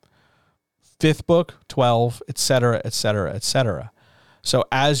 fifth book, 12, et cetera, et cetera, et cetera. So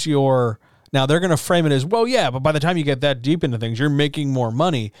now they're going to frame it as, but by the time you get that deep into things, you're making more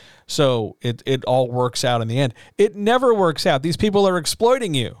money. So it all works out in the end. It never works out. These people are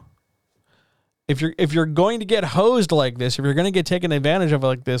exploiting you. If you're going to get hosed like this, if you're going to get taken advantage of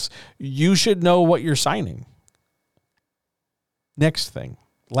like this, you should know what you're signing. Next thing,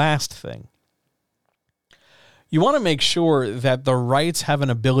 last thing. You want to make sure that the rights have an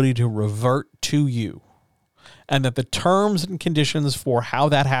ability to revert to you, and that the terms and conditions for how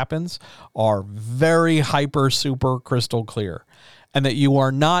that happens are very hyper, super crystal clear, and that you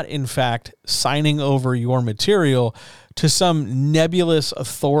are not, in fact, signing over your material to some nebulous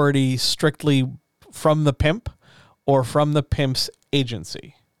authority strictly from the pimp or from the pimp's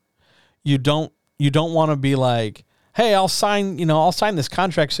agency. You don't want to be like, hey, I'll sign this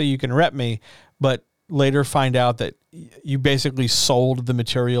contract so you can rep me, but later find out that you basically sold the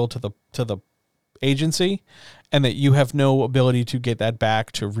material to the agency, and that you have no ability to get that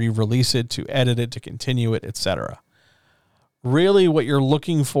back, to re-release it, to edit it, to continue it, etc. Really, what you're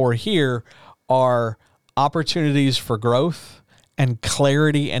looking for here are opportunities for growth and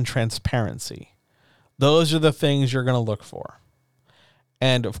clarity and transparency. Those are the things you're going to look for.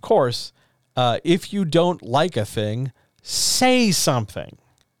 And of course, if you don't like a thing, say something.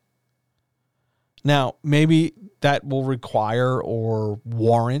 Now, maybe that will require or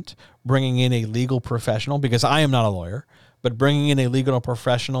warrant bringing in a legal professional, because I am not a lawyer, but bringing in a legal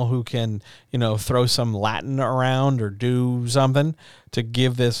professional who can, throw some Latin around or do something to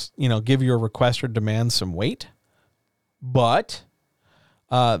give your request or demand some weight. But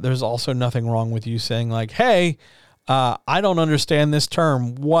there's also nothing wrong with you saying like, hey, I don't understand this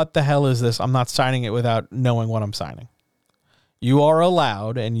term. What the hell is this? I'm not signing it without knowing what I'm signing. You are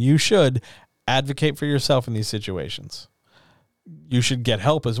allowed, and you should advocate for yourself in these situations. You should get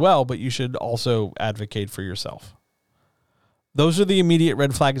help as well, but you should also advocate for yourself. Those are the immediate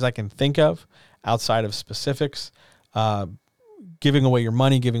red flags I can think of outside of specifics. Giving away your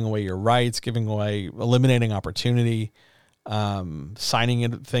money, giving away your rights, eliminating opportunity,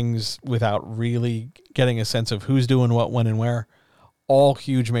 signing things without really getting a sense of who's doing what, when, and where. All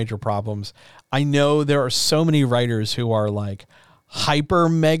huge major problems. I know there are so many writers who are like hyper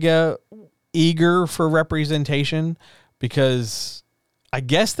mega eager for representation because I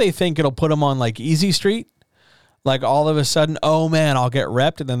guess they think it'll put them on like easy street. Like all of a sudden, oh man, I'll get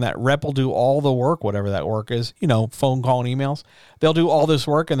repped, and then that rep will do all the work, whatever that work is, phone call and emails. They'll do all this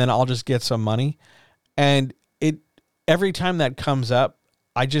work, and then I'll just get some money. And every time that comes up,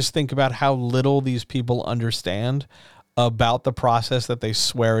 I just think about how little these people understand about the process that they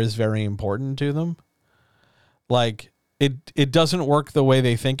swear is very important to them. Like, It doesn't work the way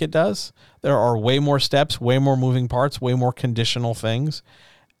they think it does. There are way more steps, way more moving parts, way more conditional things,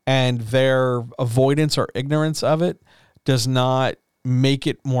 and their avoidance or ignorance of it does not make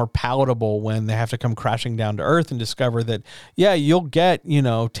it more palatable when they have to come crashing down to earth and discover that, yeah, you'll get,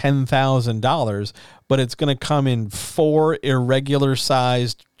 $10,000, but it's going to come in 4 irregular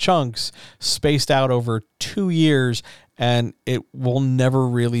sized chunks spaced out over 2 years, and it will never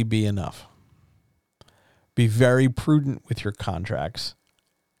really be enough. Be very prudent with your contracts.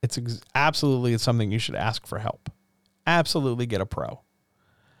 It's absolutely something you should ask for help. Absolutely get a pro.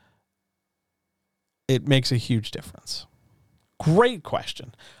 It makes a huge difference. Great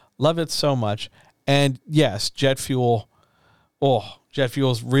question. Love it so much. And yes, jet fuel. Oh, jet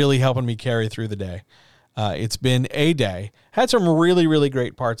fuel is really helping me carry through the day. It's been a day. Had some really, really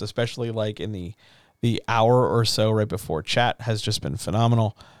great parts, especially like in the hour or so right before chat has just been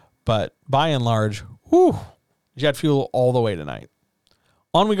phenomenal. But by and large, jet fuel all the way tonight.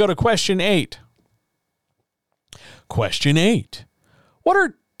 On we go to question 8. Question 8. What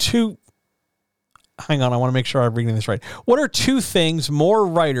are two... Hang on, I want to make sure I'm reading this right. What are 2 things more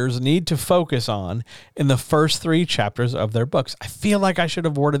writers need to focus on in the first 3 chapters of their books? I feel like I should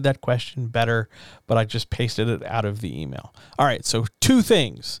have worded that question better, but I just pasted it out of the email. All right, so 2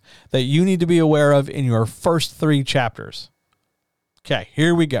 things that you need to be aware of in your first 3 chapters. Okay,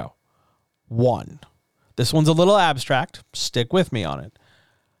 here we go. 1. This one's a little abstract. Stick with me on it.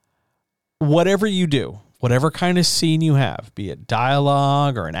 Whatever you do, whatever kind of scene you have, be it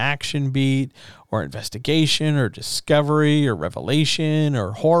dialogue or an action beat or investigation or discovery or revelation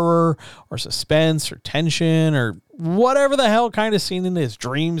or horror or suspense or tension or whatever the hell kind of scene it is,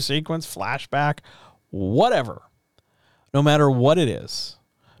 dream sequence, flashback, whatever, no matter what it is,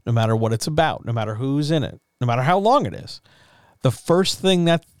 no matter what it's about, no matter who's in it, no matter how long it is, the first thing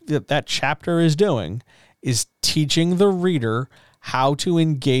that chapter is doing is teaching the reader how to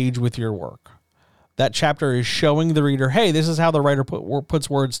engage with your work. That chapter is showing the reader, hey, this is how the writer puts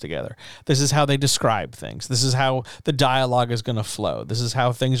words together. This is how they describe things. This is how the dialogue is going to flow. This is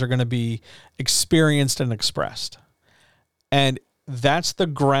how things are going to be experienced and expressed. And that's the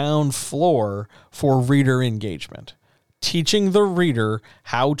ground floor for reader engagement. Teaching the reader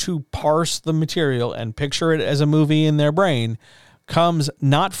how to parse the material and picture it as a movie in their brain comes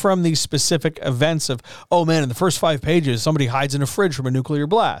not from these specific events of, oh man, in the first 5 pages, somebody hides in a fridge from a nuclear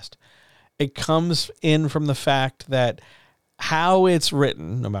blast. It comes in from the fact that how it's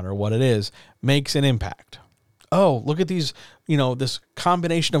written, no matter what it is, makes an impact. Oh, look at these, this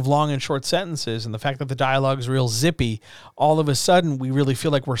combination of long and short sentences and the fact that the dialogue is real zippy. All of a sudden, we really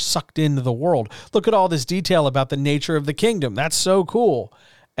feel like we're sucked into the world. Look at all this detail about the nature of the kingdom. That's so cool.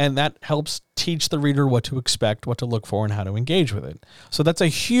 And that helps teach the reader what to expect, what to look for, and how to engage with it. So that's a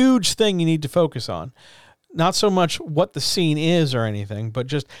huge thing you need to focus on. Not so much what the scene is or anything, but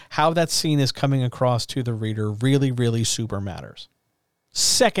just how that scene is coming across to the reader really, really super matters.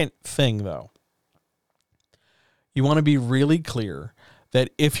 Second thing, though, you want to be really clear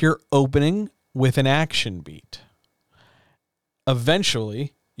that if you're opening with an action beat,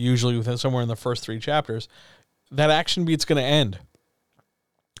 eventually, usually within somewhere in the first 3 chapters, that action beat's going to end.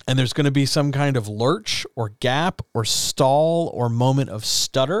 And there's going to be some kind of lurch or gap or stall or moment of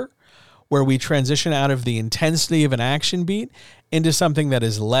stutter where we transition out of the intensity of an action beat into something that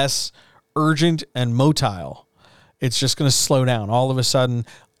is less urgent and motile. It's just going to slow down all of a sudden.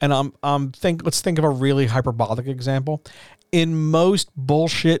 And let's think of a really hyperbolic example. In most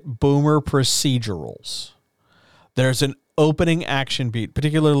bullshit boomer procedurals, there's an opening action beat,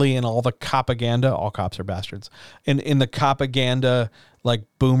 particularly in all the copaganda. All cops are bastards. In the copaganda, like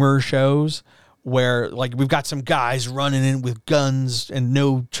boomer shows, where like we've got some guys running in with guns and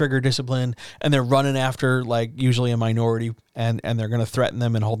no trigger discipline, and they're running after like usually a minority, and they're going to threaten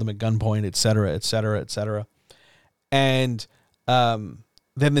them and hold them at gunpoint, et cetera, et cetera, et cetera. And then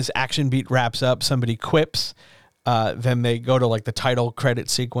this action beat wraps up, somebody quips, then they go to like the title credit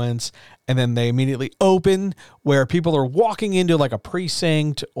sequence, and then they immediately open where people are walking into like a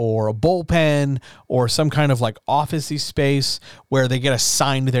precinct or a bullpen or some kind of like office-y space where they get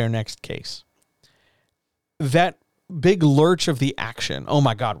assigned their next case. That big lurch of the action, oh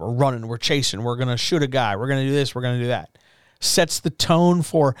my God, we're running, we're chasing, we're going to shoot a guy, we're going to do this, we're going to do that, sets the tone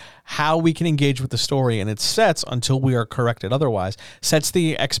for how we can engage with the story. And it sets, until we are corrected otherwise, sets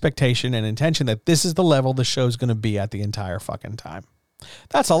the expectation and intention that this is the level the show's going to be at the entire fucking time.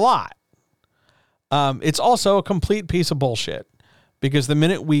 That's a lot. It's also a complete piece of bullshit, because the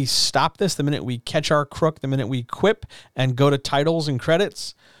minute we stop this, the minute we catch our crook, the minute we quip and go to titles and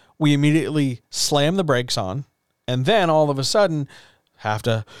credits, we immediately slam the brakes on, and then all of a sudden have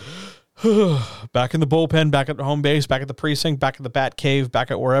to back in the bullpen, back at the home base, back at the precinct, back at the bat cave,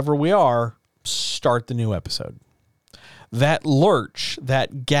 back at wherever we are, start the new episode. That lurch,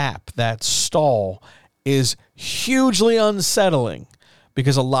 that gap, that stall is hugely unsettling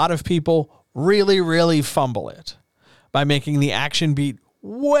because a lot of people really, really fumble it by making the action beat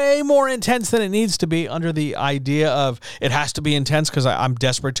way more intense than it needs to be under the idea of it has to be intense because I'm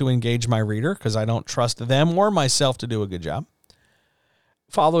desperate to engage my reader because I don't trust them or myself to do a good job.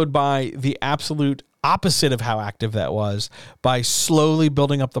 Followed by the absolute opposite of how active that was by slowly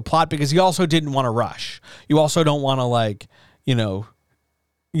building up the plot because you also didn't want to rush. You also don't want to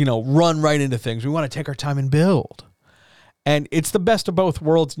run right into things. We want to take our time and build. And it's the best of both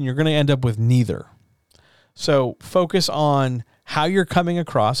worlds and you're going to end up with neither. So focus on how you're coming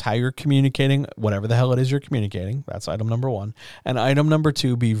across, how you're communicating, whatever the hell it is you're communicating. That's item number 1. And item number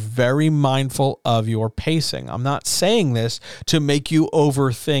 2, be very mindful of your pacing. I'm not saying this to make you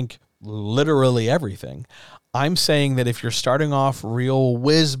overthink literally everything. I'm saying that if you're starting off real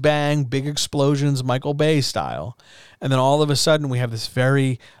whiz bang, big explosions, Michael Bay style, and then all of a sudden we have this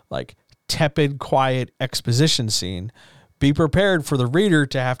very tepid, quiet exposition scene, be prepared for the reader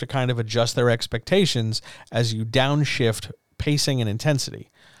to have to kind of adjust their expectations as you downshift pacing and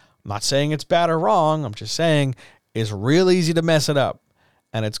intensity. I'm not saying it's bad or wrong. I'm just saying it's real easy to mess it up,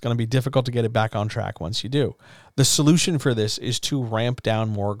 and it's going to be difficult to get it back on track once you do. The solution for this is to ramp down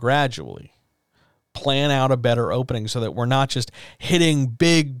more gradually. Plan out a better opening so that we're not just hitting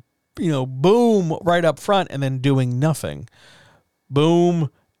big, boom right up front and then doing nothing.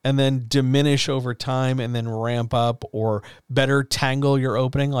 Boom, and then diminish over time and then ramp up, or better tangle your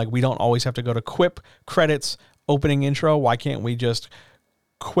opening. Like, we don't always have to go to quip, credits, opening intro. Why can't we just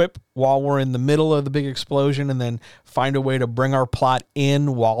quip while we're in the middle of the big explosion and then find a way to bring our plot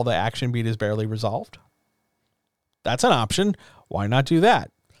in while the action beat is barely resolved? That's an option. Why not do that?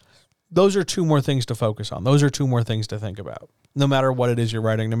 Those are 2 more things to focus on. Those are 2 more things to think about. No matter what it is you're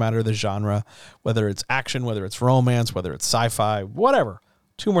writing, no matter the genre, whether it's action, whether it's romance, whether it's sci-fi, whatever.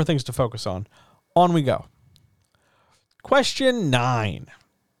 2 more things to focus on. On we go. Question 9.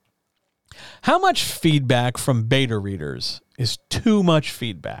 How much feedback from beta readers is too much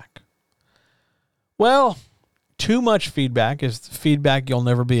feedback? Well, too much feedback is feedback you'll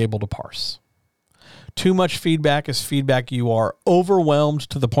never be able to parse. Too much feedback is feedback you are overwhelmed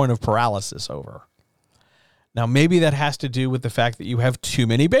to the point of paralysis over. Now, maybe that has to do with the fact that you have too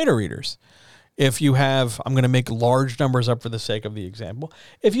many beta readers. If you have, I'm going to make large numbers up for the sake of the example.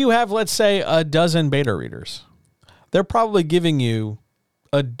 If you have, let's say, a dozen beta readers, they're probably giving you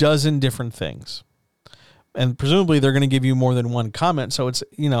a dozen different things. And presumably they're going to give you more than one comment. So it's,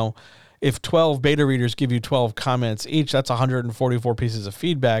 if 12 beta readers give you 12 comments each, that's 144 pieces of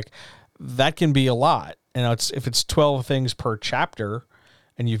feedback. That can be a lot. If it's 12 things per chapter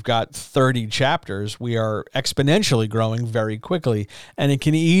and you've got 30 chapters, we are exponentially growing very quickly, and it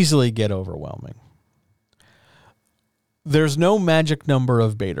can easily get overwhelming. There's no magic number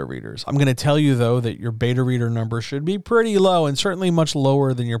of beta readers. I'm going to tell you, though, that your beta reader number should be pretty low, and certainly much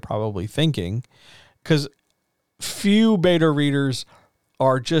lower than you're probably thinking, because few beta readers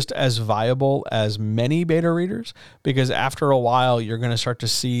are just as viable as many beta readers, because after a while, you're going to start to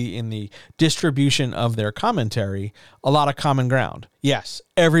see in the distribution of their commentary a lot of common ground. Yes,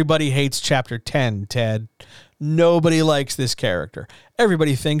 everybody hates chapter 10, Ted. Nobody likes this character.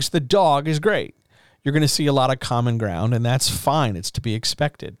 Everybody thinks the dog is great. You're going to see a lot of common ground, and that's fine. It's to be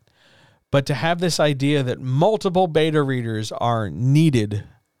expected. But to have this idea that multiple beta readers are needed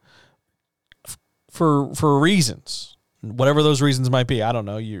for reasons, whatever those reasons might be, I don't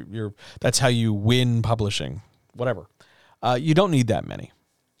know. That's how you win publishing, whatever. You don't need that many.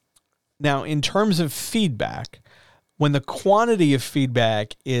 Now, in terms of feedback, when the quantity of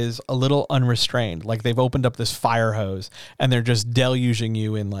feedback is a little unrestrained, like they've opened up this fire hose and they're just deluging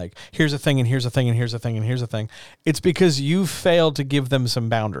you in here's a thing and here's a thing and here's a thing and here's a thing, it's because you failed to give them some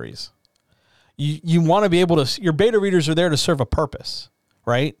boundaries. You want to be able to, your beta readers are there to serve a purpose,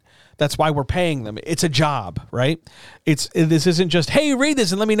 right? That's why we're paying them. It's a job, right? This isn't just, hey, read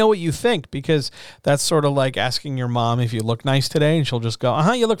this and let me know what you think, because that's sort of like asking your mom if you look nice today and she'll just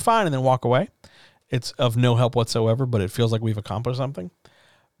go, you look fine, and then walk away. It's of no help whatsoever, but it feels like we've accomplished something.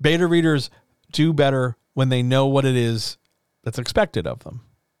 Beta readers do better when they know what it is that's expected of them.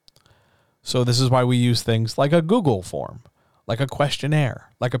 So this is why we use things like a Google form, like a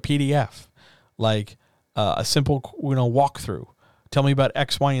questionnaire, like a PDF, like a simple walkthrough. Tell me about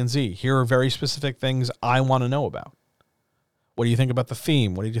X, Y, and Z. Here are very specific things I want to know about. What do you think about the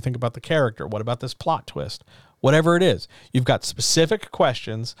theme? What did you think about the character? What about this plot twist? Whatever it is, you've got specific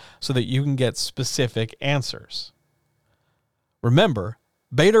questions so that you can get specific answers. Remember,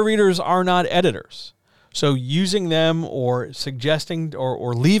 Beta readers are not editors. So using them or suggesting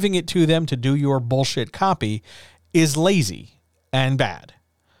or leaving it to them to do your bullshit copy is lazy and bad,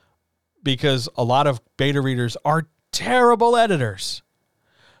 because a lot of beta readers are terrible editors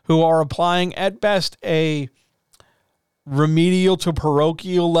who are applying at best a remedial to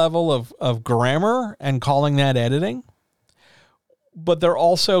parochial level of grammar and calling that editing. But they're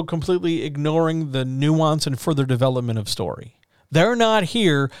also completely ignoring the nuance and further development of story. They're not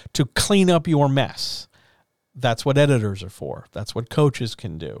here to clean up your mess. That's what editors are for. That's what coaches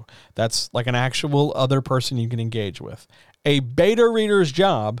can do. That's like an actual other person you can engage with. A beta reader's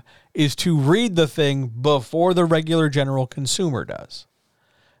job is to read the thing before the regular general consumer does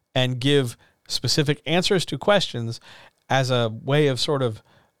and give specific answers to questions as a way of sort of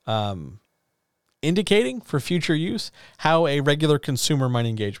indicating for future use how a regular consumer might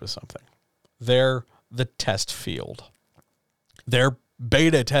engage with something. They're the test field. They're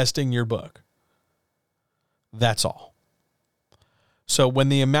beta testing your book. That's all. So when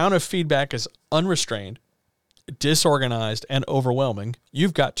the amount of feedback is unrestrained, disorganized, and overwhelming,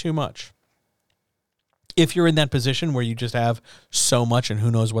 you've got too much. If you're in that position where you just have so much and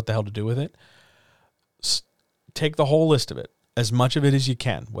who knows what the hell to do with it, take the whole list of it, as much of it as you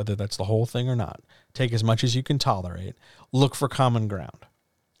can, whether that's the whole thing or not. Take as much as you can tolerate. Look for common ground.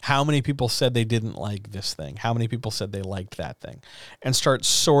 How many people said they didn't like this thing? How many people said they liked that thing? And start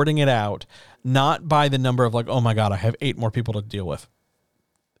sorting it out, not by the number of like, oh my God, I have 8 more people to deal with.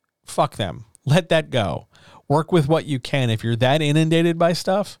 Fuck them. Let that go. Work with what you can. If you're that inundated by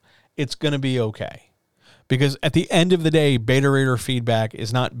stuff, it's going to be okay. Because at the end of the day, beta reader feedback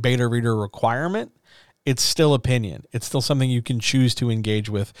is not beta reader requirement. It's still opinion. It's still something you can choose to engage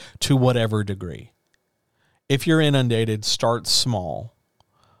with to whatever degree. If you're inundated, start small.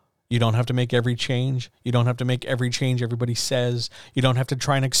 You don't have to make every change. You don't have to make every change everybody says. You don't have to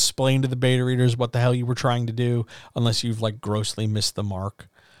try and explain to the beta readers what the hell you were trying to do unless you've like grossly missed the mark.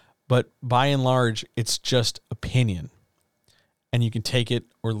 But by and large, it's just opinion. And you can take it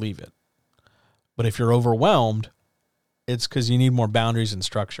or leave it. But if you're overwhelmed, it's because you need more boundaries and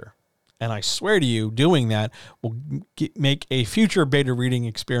structure. And I swear to you, doing that will make a future beta reading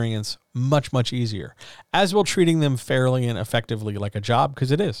experience much, much easier, as well treating them fairly and effectively like a job,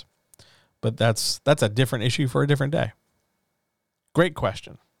 because it is. But that's a different issue for a different day. Great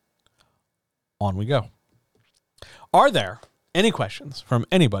question. On we go. Are there any questions from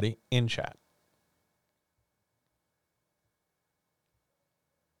anybody in chat?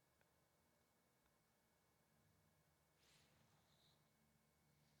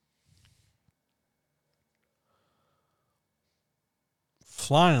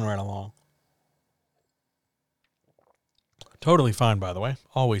 Flying right along. Totally fine, by the way.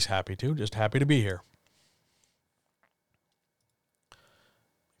 Always happy to. Just happy to be here.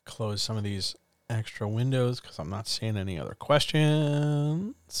 Close some of these extra windows because I'm not seeing any other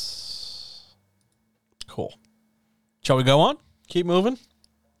questions. Cool. Shall we go on? Keep moving?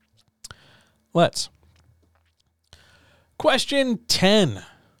 Let's. Question 10.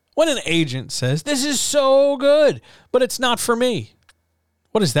 When an agent says, "This is so good, but it's not for me,"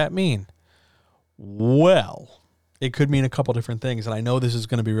 what does that mean? Well, it could mean a couple different things. And I know this is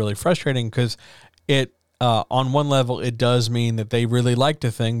going to be really frustrating because it, on one level, it does mean that they really liked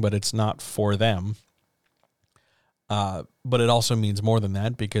a thing, but it's not for them. But it also means more than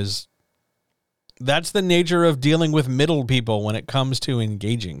that, because that's the nature of dealing with middle people when it comes to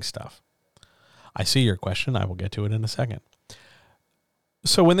engaging stuff. I see your question. I will get to it in a second.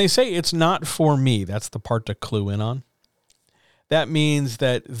 So when they say it's not for me, that's the part to clue in on. That means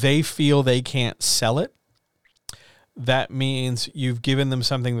that they feel they can't sell it. That means you've given them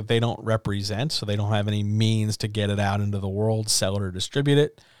something that they don't represent, so they don't have any means to get it out into the world, sell it or distribute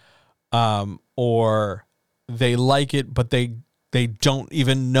it. Or they like it, but they don't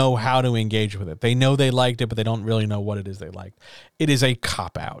even know how to engage with it. They know they liked it, but they don't really know what it is they liked. It is a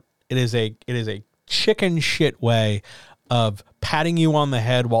cop-out. It is a chicken shit way of patting you on the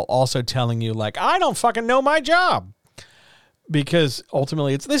head while also telling you, like, I don't fucking know my job. Because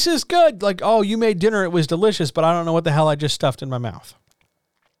ultimately it's, this is good. Like, oh, you made dinner, it was delicious, but I don't know what the hell I just stuffed in my mouth.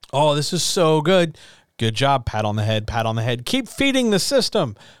 Oh, this is so good. Good job. Pat on the head, pat on the head. Keep feeding the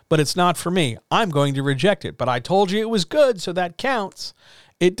system, but it's not for me. I'm going to reject it. But I told you it was good, so that counts.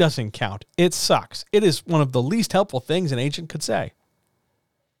 It doesn't count. It sucks. It is one of the least helpful things an agent could say.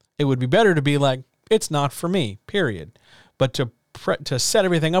 It would be better to be like, it's not for me, period. But to set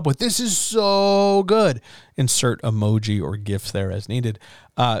everything up with, this is so good, insert emoji or GIFs there as needed,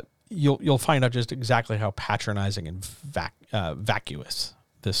 you'll find out just exactly how patronizing and vacuous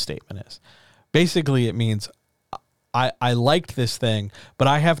this statement is. Basically, it means I liked this thing, but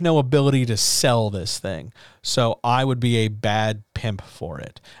I have no ability to sell this thing. So I would be a bad pimp for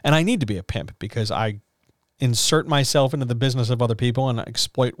it. And I need to be a pimp because I insert myself into the business of other people and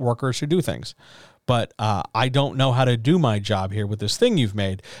exploit workers who do things. But I don't know how to do my job here with this thing you've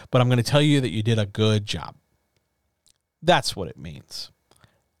made, but I'm going to tell you that you did a good job. That's what it means.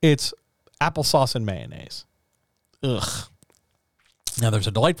 It's applesauce and mayonnaise. Ugh. Now there's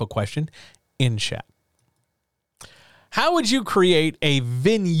a delightful question in chat. How would you create a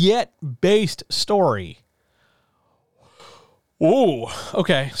vignette-based story? Ooh,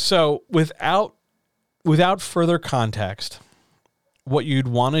 okay. So without further context, what you'd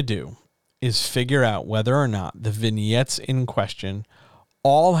want to do is figure out whether or not the vignettes in question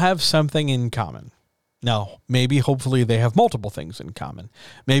all have something in common. Now, maybe hopefully they have multiple things in common.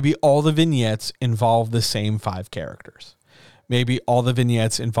 Maybe all the vignettes involve the same 5 characters. Maybe all the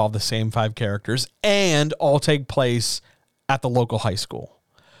vignettes involve the same 5 characters and all take place at the local high school.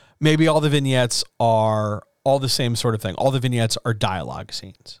 Maybe all the vignettes are all the same sort of thing. All the vignettes are dialogue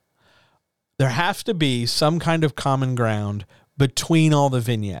scenes. There has to be some kind of common ground between all the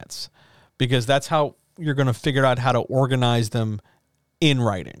vignettes, because that's how you're going to figure out how to organize them in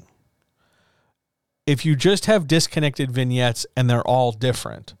writing. If you just have disconnected vignettes and they're all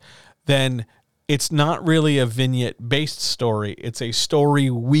different, then it's not really a vignette-based story. It's a story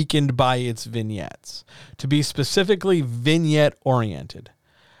weakened by its vignettes. To be specifically vignette-oriented,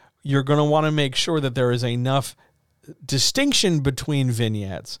 you're going to want to make sure that there is enough distinction between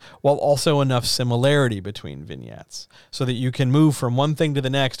vignettes while also enough similarity between vignettes so that you can move from one thing to the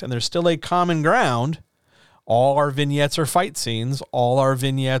next and there's still a common ground. All our vignettes are fight scenes. All our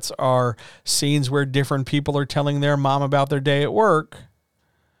vignettes are scenes where different people are telling their mom about their day at work.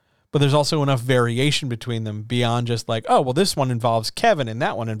 But there's also enough variation between them beyond just like, oh, well, this one involves Kevin and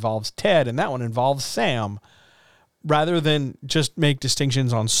that one involves Ted and that one involves Sam. Rather than just make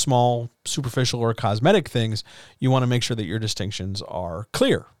distinctions on small, superficial, or cosmetic things, you want to make sure that your distinctions are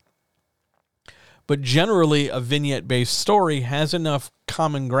clear. But generally, a vignette-based story has enough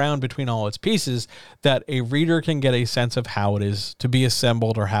common ground between all its pieces that a reader can get a sense of how it is to be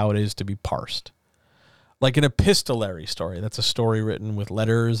assembled or how it is to be parsed. Like an epistolary story, that's a story written with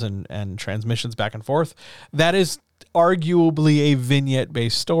letters and transmissions back and forth. That is arguably a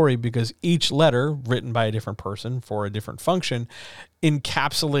vignette-based story because each letter, written by a different person for a different function,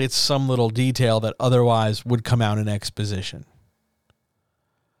 encapsulates some little detail that otherwise would come out in exposition.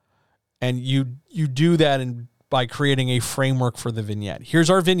 And you do that by creating a framework for the vignette. Here's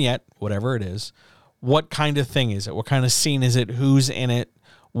our vignette, whatever it is. What kind of thing is it? What kind of scene is it? Who's in it?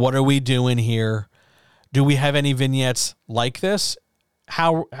 What are we doing here? Do we have any vignettes like this?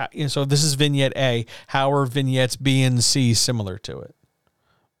 So this is vignette A. How are vignettes B and C similar to it?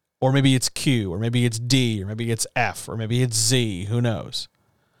 Or maybe it's Q, or maybe it's D, or maybe it's F, or maybe it's Z. Who knows?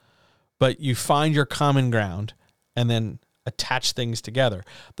 But you find your common ground and then attach things together.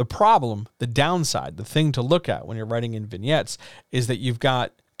 The problem, the downside, the thing to look at when you're writing in vignettes is that you've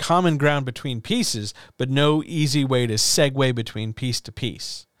got common ground between pieces, but no easy way to segue between piece to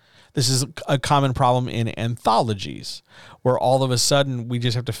piece. This is a common problem in anthologies, where all of a sudden we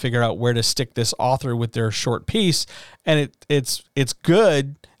just have to figure out where to stick this author with their short piece, and it's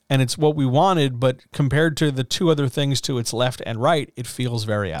good and it's what we wanted, but compared to the 2 other things to its left and right, it feels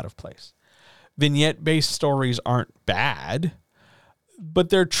very out of place. Vignette-based stories aren't bad, but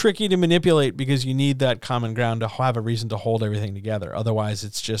they're tricky to manipulate because you need that common ground to have a reason to hold everything together. Otherwise,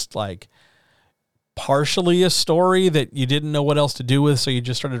 it's just like partially a story that you didn't know what else to do with, so you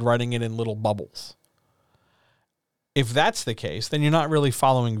just started writing it in little bubbles. If that's the case, then you're not really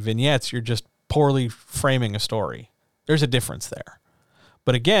following vignettes. You're just poorly framing a story. There's a difference there.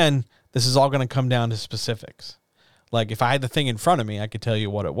 But again, this is all going to come down to specifics. Like if I had the thing in front of me, I could tell you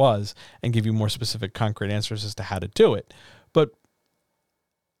what it was and give you more specific, concrete answers as to how to do it. But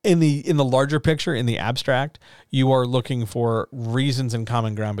in the larger picture, in the abstract, you are looking for reasons and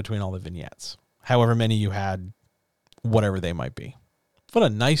common ground between all the vignettes. However many you had, whatever they might be. What a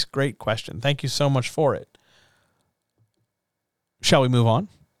nice, great question. Thank you so much for it. Shall we move on?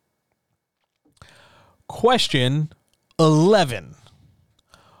 Question 11.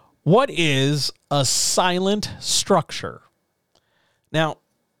 What is a silent structure? Now,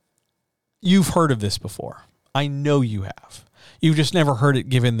 you've heard of this before. I know you have. You've just never heard it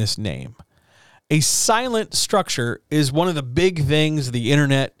given this name. A silent structure is one of the big things the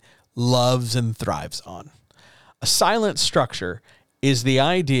internet loves and thrives on. A silent structure is the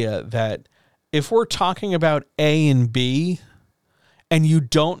idea that if we're talking about A and B and you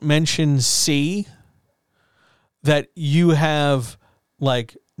don't mention C, that you have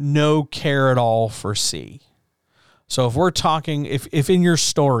like no care at all for C. So if we're talking, if in your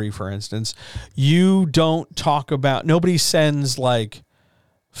story, for instance, you don't talk about, nobody sends like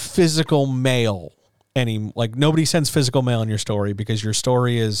physical mail nobody sends physical mail in your story because your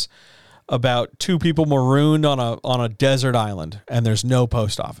story is about two people marooned on a desert island and there's no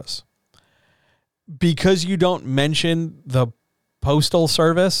post office. Because you don't mention the postal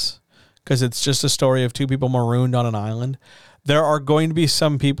service, because it's just a story of two people marooned on an island, there are going to be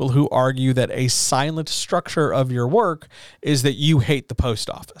some people who argue that a silent structure of your work is that you hate the post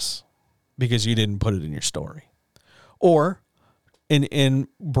office because you didn't put it in your story. Or in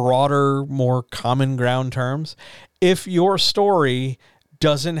broader, more common ground terms, if your story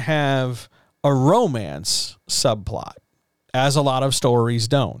doesn't have a romance subplot, as a lot of stories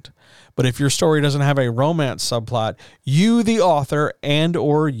don't, but if your story doesn't have a romance subplot, you, the author, and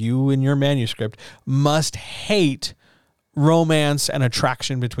or you in your manuscript must hate romance and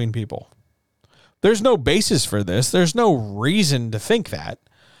attraction between people. There's no basis for this. There's no reason to think that.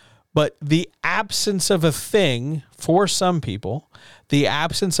 But the absence of a thing, for some people, the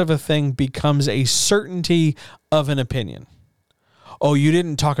absence of a thing becomes a certainty of an opinion. Oh, you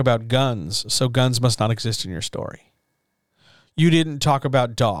didn't talk about guns, so guns must not exist in your story. You didn't talk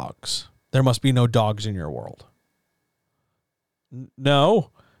about dogs. There must be no dogs in your world.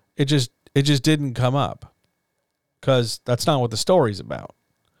 No, it just didn't come up because that's not what the story's about.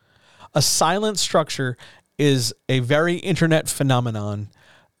 A silent structure is a very internet phenomenon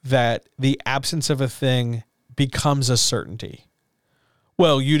that the absence of a thing becomes a certainty.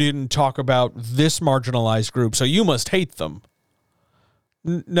 Well, you didn't talk about this marginalized group, so you must hate them.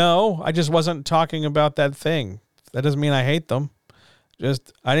 No, I just wasn't talking about that thing. That doesn't mean I hate them.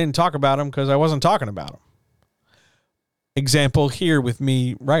 Just, I didn't talk about them because I wasn't talking about them. Example here with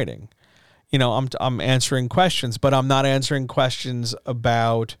me writing. You know, I'm answering questions, but I'm not answering questions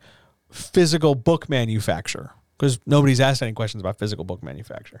about physical book manufacture because nobody's asked any questions about physical book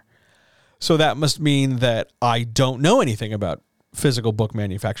manufacture. So that must mean that I don't know anything about physical book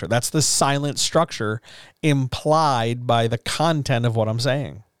manufacture. That's the silent structure implied by the content of what I'm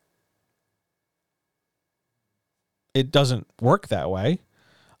saying. It doesn't work that way.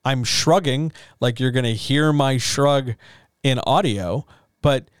 I'm shrugging like you're going to hear my shrug in audio,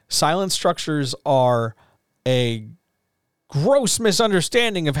 but silent structures are a gross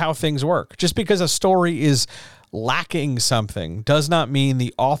misunderstanding of how things work. Just because a story is lacking something does not mean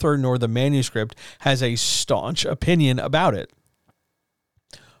the author nor the manuscript has a staunch opinion about it.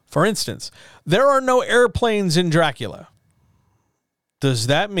 For instance, there are no airplanes in Dracula. Does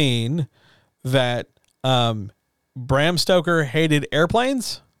that mean that Bram Stoker hated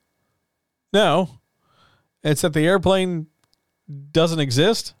airplanes? No. It's that the airplane doesn't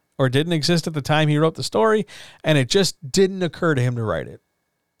exist or didn't exist at the time he wrote the story, and it just didn't occur to him to write it.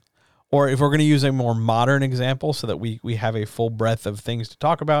 Or if we're going to use a more modern example so that we have a full breadth of things to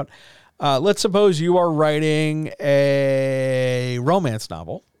talk about, let's suppose you are writing a romance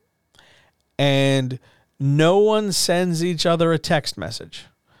novel and no one sends each other a text message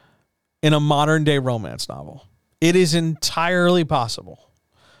in a modern day romance novel. It is entirely possible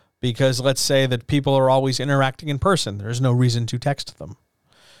because let's say that people are always interacting in person. There's no reason to text them.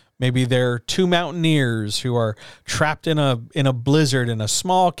 Maybe they're two mountaineers who are trapped in a blizzard in a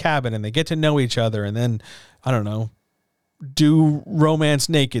small cabin and they get to know each other and then, I don't know, do romance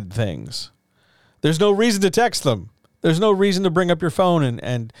naked things. There's no reason to text them. There's no reason to bring up your phone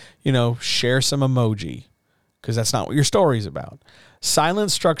and you know, share some emoji because that's not what your story's about.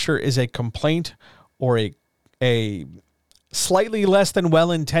 Silent structure is a complaint or a slightly less than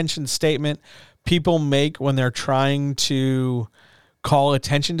well-intentioned statement people make when they're trying to call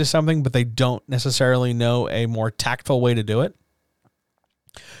attention to something, but they don't necessarily know a more tactful way to do it.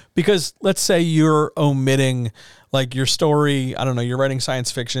 Because let's say you're omitting like your story, I don't know, you're writing science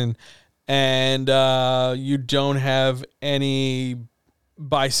fiction and you don't have any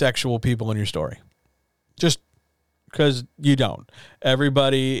bisexual people in your story. Just because you don't.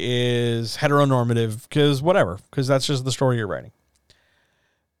 Everybody is heteronormative because that's just the story you're writing.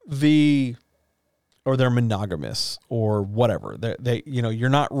 Or they're monogamous or whatever. They you know, you're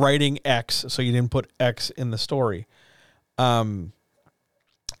not writing X, so you didn't put X in the story. Rather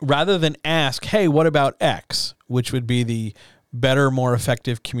than ask, hey, what about X? Which would be the better, more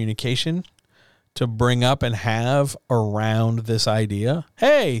effective communication to bring up and have around this idea.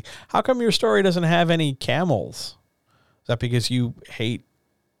 Hey, how come your story doesn't have any camels? Is that because you hate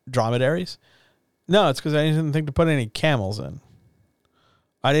dromedaries? No, it's because I didn't think to put any camels in.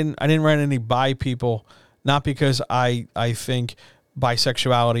 I didn't write any bi people, not because I think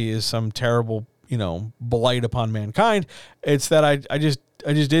bisexuality is some terrible, blight upon mankind. It's that I just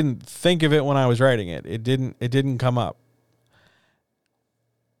didn't think of it when I was writing it. It didn't come up.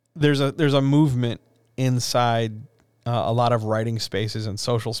 There's a movement inside a lot of writing spaces and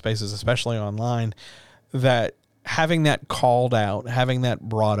social spaces, especially online, that having that called out, having that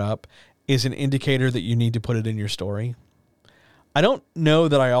brought up is an indicator that you need to put it in your story. I don't know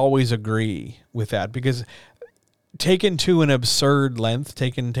that I always agree with that, because taken to an absurd length,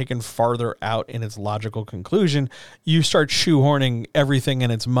 taken farther out in its logical conclusion, you start shoehorning everything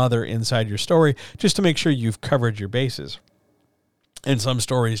and its mother inside your story just to make sure you've covered your bases. And some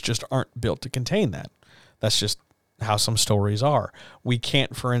stories just aren't built to contain that. That's just how some stories are. We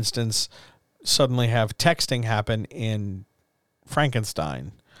can't, for instance, suddenly have texting happen in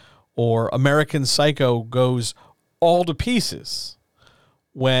Frankenstein, or American Psycho goes all to pieces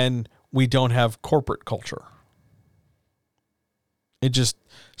when we don't have corporate culture. It just,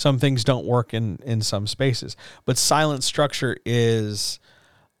 some things don't work in some spaces. But silent structure is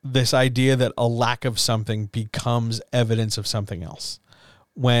this idea that a lack of something becomes evidence of something else,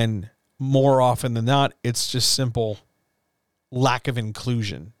 when more often than not, it's just simple lack of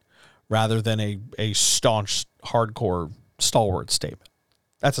inclusion rather than a staunch, hardcore, stalwart statement.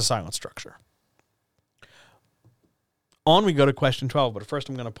 That's a silent structure. On we go to question 12, but first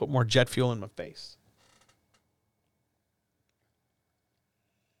I'm going to put more jet fuel in my face.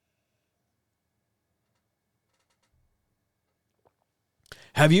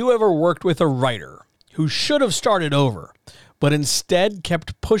 Have you ever worked with a writer who should have started over, but instead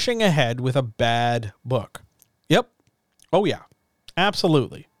kept pushing ahead with a bad book? Yep. Oh, yeah.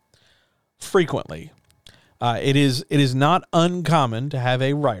 Absolutely. Frequently. It is not uncommon to have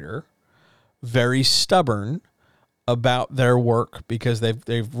a writer very stubborn about their work because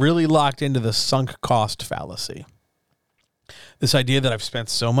they've really locked into the sunk cost fallacy. This idea that I've spent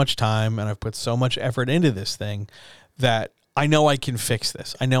so much time and I've put so much effort into this thing that I know I can fix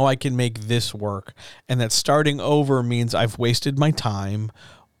this. I know I can make this work, and that starting over means I've wasted my time,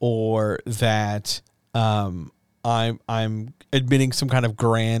 or that I'm admitting some kind of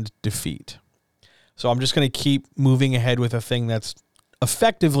grand defeat. So I'm just going to keep moving ahead with a thing that's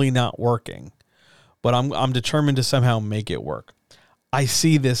effectively not working, but I'm determined to somehow make it work. I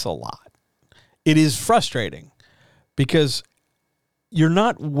see this a lot. It is frustrating because you're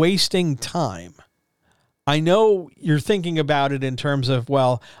not wasting time. I know you're thinking about it in terms of,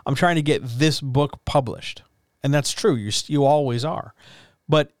 well, I'm trying to get this book published. And that's true. You always are.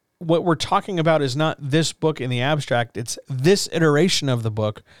 But what we're talking about is not this book in the abstract. It's this iteration of the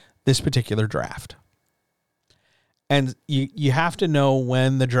book, this particular draft. And you have to know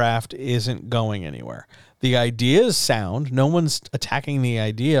when the draft isn't going anywhere. The idea is sound. No one's attacking the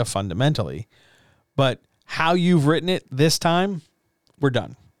idea fundamentally. But how you've written it this time, we're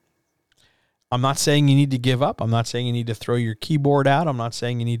done. I'm not saying you need to give up. I'm not saying you need to throw your keyboard out. I'm not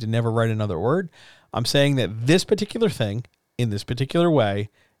saying you need to never write another word. I'm saying that this particular thing, in this particular way,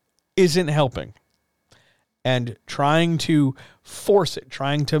 isn't helping. And trying to force it,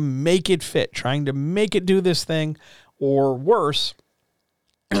 trying to make it fit, trying to make it do this thing, or worse,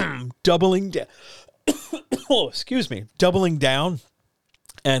 doubling down. Doubling down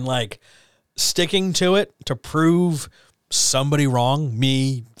and like sticking to it to prove somebody wrong,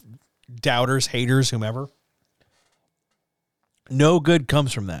 me, doubters, haters, whomever. No good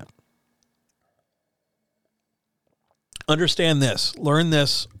comes from that. Understand this. Learn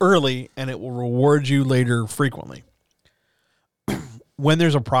this early, and it will reward you later frequently. When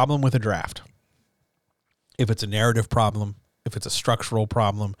there's a problem with a draft, if it's a narrative problem, if it's a structural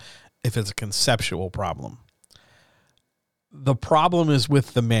problem, if it's a conceptual problem, the problem is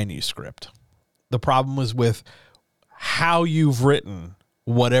with the manuscript. The problem is with how you've written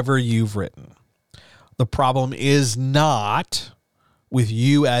whatever you've written. The problem is not with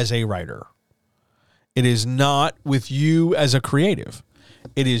you as a writer. It is not with you as a creative.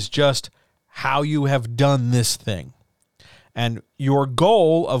 It is just how you have done this thing. And your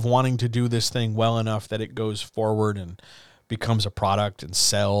goal of wanting to do this thing well enough that it goes forward and becomes a product and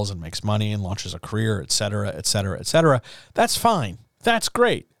sells and makes money and launches a career, et cetera, et cetera, et cetera. That's fine. That's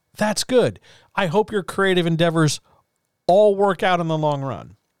great. That's good. I hope your creative endeavors all work out in the long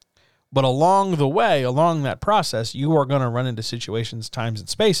run. But along the way, along that process, you are going to run into situations, times, and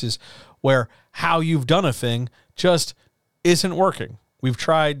spaces where how you've done a thing just isn't working. We've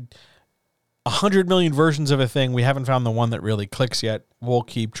tried 100 million versions of a thing. We haven't found the one that really clicks yet. We'll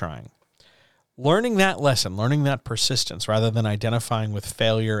keep trying. Learning that lesson, learning that persistence, rather than identifying with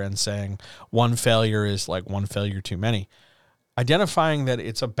failure and saying one failure is like one failure too many. Identifying that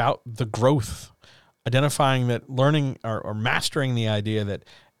it's about the growth. Identifying that learning or mastering the idea that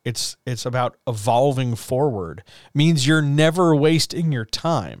It's about evolving forward. Means you're never wasting your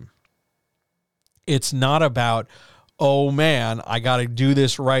time. It's not about, oh man, I got to do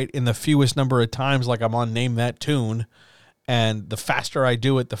this right in the fewest number of times, like I'm on Name That Tune, and the faster I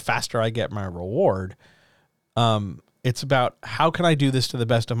do it, the faster I get my reward. It's about, how can I do this to the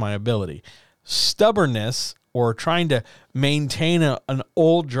best of my ability? Stubbornness, or trying to maintain an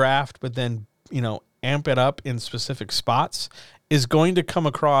old draft, but then, amp it up in specific spots, is going to come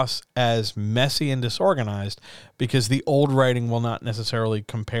across as messy and disorganized, because the old writing will not necessarily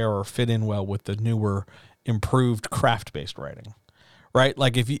compare or fit in well with the newer, improved craft-based writing, right?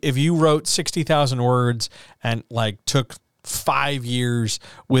 Like if you wrote 60,000 words and took 5 years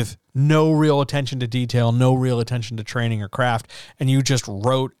with no real attention to detail, no real attention to training or craft, and you just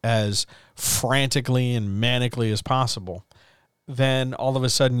wrote as frantically and manically as possible, then all of a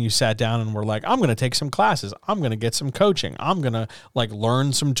sudden you sat down and were like, I'm going to take some classes. I'm going to get some coaching. I'm going to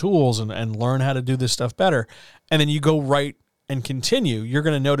learn some tools and learn how to do this stuff better. And then you go write and continue. You're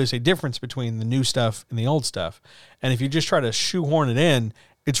going to notice a difference between the new stuff and the old stuff. And if you just try to shoehorn it in,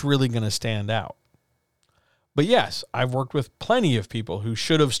 it's really going to stand out. But yes, I've worked with plenty of people who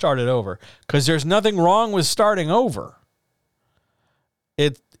should have started over, because there's nothing wrong with starting over.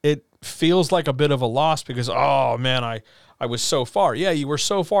 It feels like a bit of a loss because, oh man, I was so far. Yeah, you were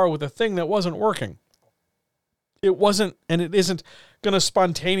so far with a thing that wasn't working. It wasn't, and it isn't going to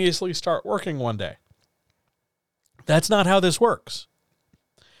spontaneously start working one day. That's not how this works.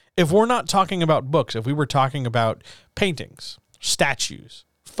 If we're not talking about books, if we were talking about paintings, statues,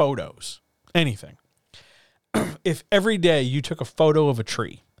 photos, anything, if every day you took a photo of a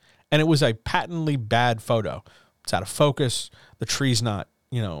tree and it was a patently bad photo, it's out of focus, the tree's not,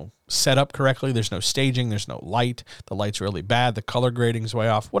 set up correctly, there's no staging, there's no light, the light's really bad, the color grading's way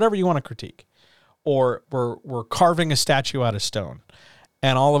off, whatever you want to critique. Or we're carving a statue out of stone,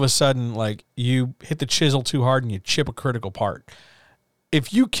 and all of a sudden, you hit the chisel too hard and you chip a critical part.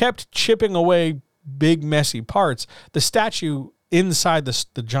 If you kept chipping away big, messy parts, the statue inside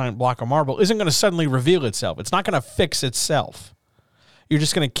the giant block of marble isn't going to suddenly reveal itself. It's not going to fix itself. You're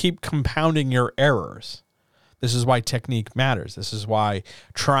just going to keep compounding your errors. This is why technique matters. This is why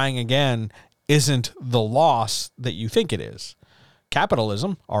trying again isn't the loss that you think it is.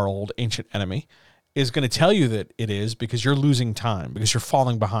 Capitalism, our old ancient enemy, is going to tell you that it is, because you're losing time, because you're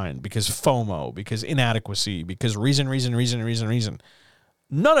falling behind, because FOMO, because inadequacy, because reason.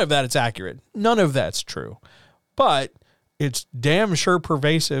 None of that is accurate. None of that's true. But it's damn sure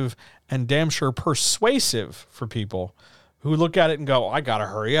pervasive and damn sure persuasive for people who look at it and go, I got to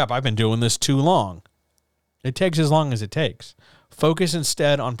hurry up. I've been doing this too long. It takes as long as it takes. Focus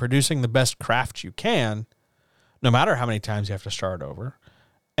instead on producing the best craft you can, no matter how many times you have to start over,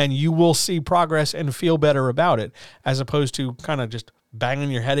 and you will see progress and feel better about it, as opposed to kind of just banging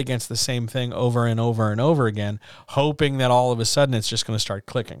your head against the same thing over and over and over again, hoping that all of a sudden it's just going to start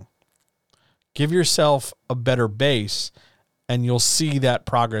clicking. Give yourself a better base, and you'll see that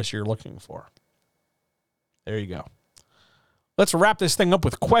progress you're looking for. There you go. Let's wrap this thing up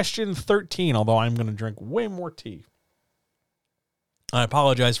with question 13, although I'm going to drink way more tea. I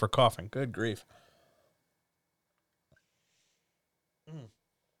apologize for coughing. Good grief.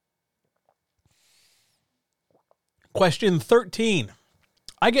 Question 13.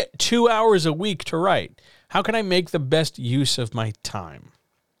 I get 2 hours a week to write. How can I make the best use of my time?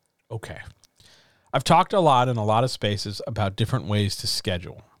 Okay. I've talked a lot in a lot of spaces about different ways to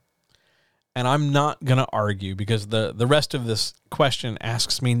schedule. And I'm not going to argue, because the rest of this question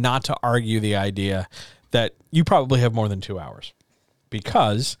asks me not to argue the idea that you probably have more than 2 hours.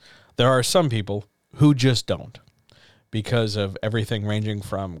 Because there are some people who just don't. Because of everything ranging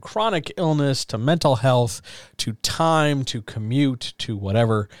from chronic illness to mental health to time to commute to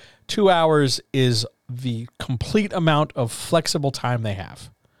whatever. 2 hours is the complete amount of flexible time they have.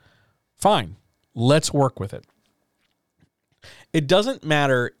 Fine. Let's work with it. It doesn't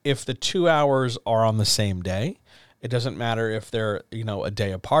matter if the 2 hours are on the same day. It doesn't matter if they're, a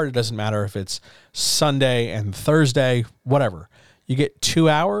day apart. It doesn't matter if it's Sunday and Thursday, whatever. You get 2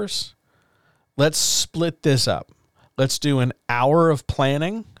 hours. Let's split this up. Let's do an hour of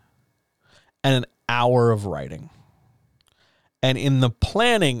planning and an hour of writing. And in the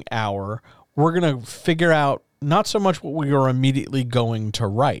planning hour, we're going to figure out not so much what we are immediately going to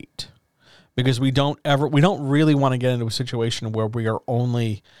write, because we don't really want to get into a situation where we are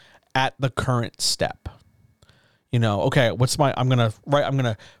only at the current step. Okay, I'm going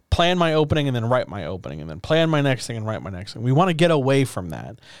to plan my opening and then write my opening and then plan my next thing and write my next thing. We want to get away from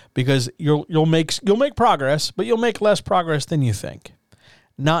that, because you'll make progress, but you'll make less progress than you think.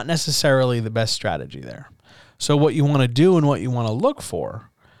 Not necessarily the best strategy there. So what you want to do and what you want to look for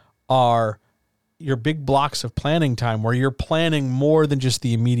are your big blocks of planning time where you're planning more than just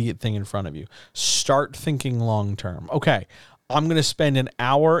the immediate thing in front of you. Start thinking long term. Okay, I'm going to spend an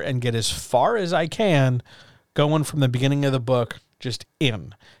hour and get as far as I can going from the beginning of the book just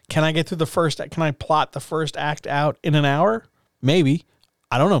in. Can I get through can I plot the first act out in an hour? Maybe.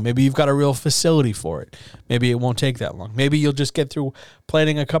 I don't know. Maybe you've got a real facility for it. Maybe it won't take that long. Maybe you'll just get through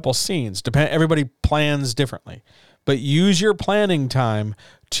planning a couple scenes. Everybody plans differently. But use your planning time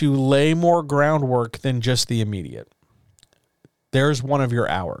to lay more groundwork than just the immediate. There's one of your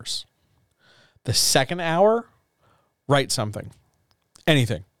hours. The second hour, write something.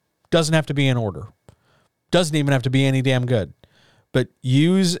 Anything. Doesn't have to be in order. Doesn't even have to be any damn good. But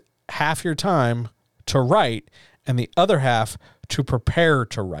use half your time to write and the other half to prepare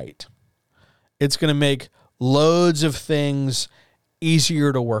to write. It's going to make loads of things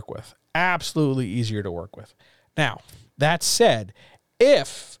easier to work with. Absolutely easier to work with. Now, that said,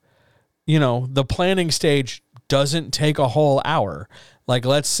 if, the planning stage doesn't take a whole hour, like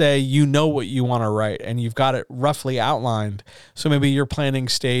let's say you know what you want to write and you've got it roughly outlined, so maybe your planning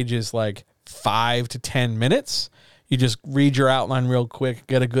stage is like 5 to 10 minutes. You just read your outline real quick,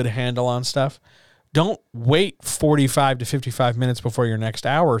 get a good handle on stuff. Don't wait 45 to 55 minutes before your next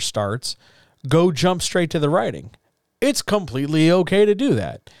hour starts. Go jump straight to the writing. It's completely okay to do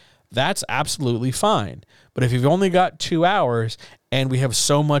that. That's absolutely fine. But if you've only got 2 hours and we have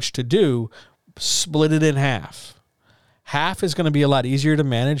so much to do, split it in half. Half is going to be a lot easier to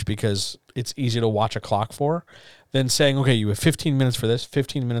manage because it's easy to watch a clock for than saying, okay, you have 15 minutes for this,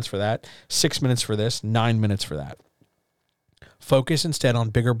 15 minutes for that, 6 minutes for this, 9 minutes for that. Focus instead on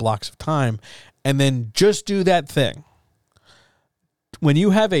bigger blocks of time and then just do that thing. When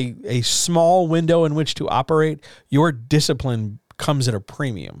you have a small window in which to operate, your discipline comes at a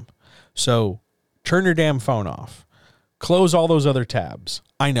premium. So turn your damn phone off. Close all those other tabs.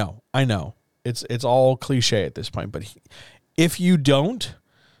 I know. It's all cliche at this point, but if you don't,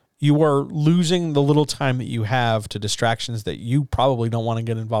 you are losing the little time that you have to distractions that you probably don't want to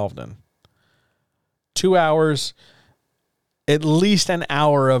get involved in. 2 hours, at least an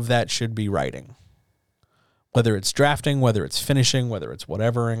hour of that should be writing. Whether it's drafting, whether it's finishing, whether it's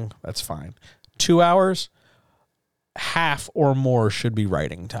whatevering, that's fine. 2 hours, half or more should be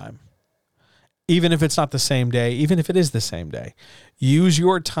writing time. Even if it's not the same day, even if it is the same day, use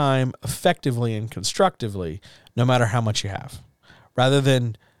your time effectively and constructively, no matter how much you have. Rather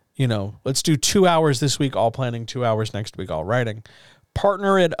than, let's do 2 hours this week, all planning, 2 hours next week, all writing.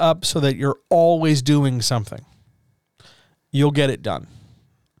 Partner it up so that you're always doing something. You'll get it done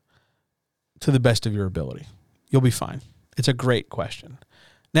to the best of your ability. You'll be fine. It's a great question.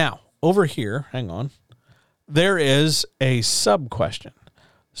 Now, over here, hang on, there is a sub question.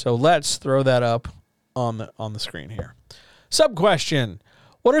 So let's throw that up on the screen here. Sub question: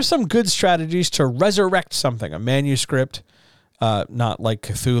 what are some good strategies to resurrect something? A manuscript, not like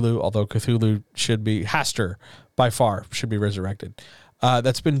Cthulhu, although Cthulhu Hastur by far should be resurrected.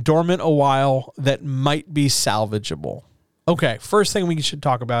 That's been dormant a while that might be salvageable. Okay, first thing we should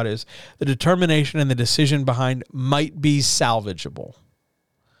talk about is the determination and the decision behind might be salvageable.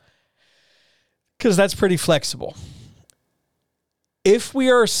 Because that's pretty flexible. If we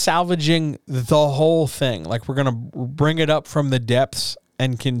are salvaging the whole thing, like we're going to bring it up from the depths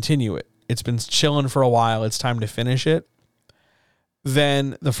and continue it, it's been chilling for a while, it's time to finish it,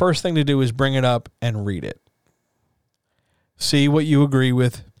 then the first thing to do is bring it up and read it. See what you agree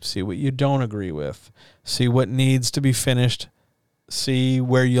with, see what you don't agree with, see what needs to be finished, see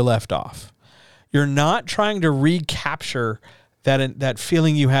where you left off. You're not trying to recapture that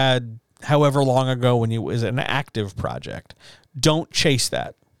feeling you had however long ago when it was an active project. Don't chase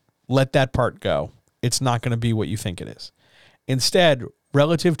that. Let that part go. It's not going to be what you think it is. Instead,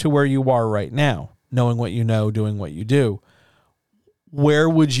 relative to where you are right now, knowing what you know, doing what you do, where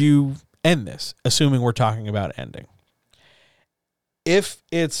would you end this, assuming we're talking about ending? If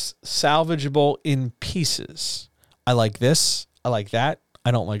it's salvageable in pieces, I like this, I like that,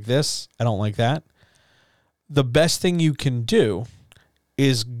 I don't like this, I don't like that, the best thing you can do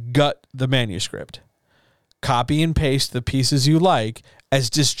is gut the manuscript. Copy and paste the pieces you like, as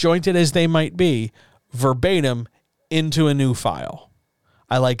disjointed as they might be, verbatim into a new file.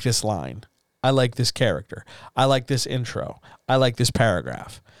 I like this line. I like this character. I like this intro. I like this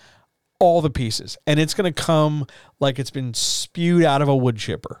paragraph. All the pieces. And it's going to come like it's been spewed out of a wood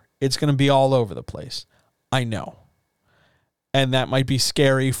chipper. It's going to be all over the place. I know. And that might be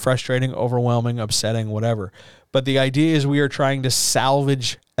scary, frustrating, overwhelming, upsetting, whatever. But the idea is we are trying to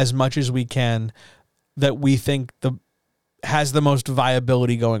salvage as much as we can that we think has the most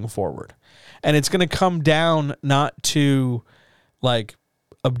viability going forward. And it's going to come down not to like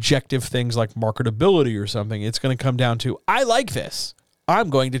objective things like marketability or something. It's going to come down to, I like this. I'm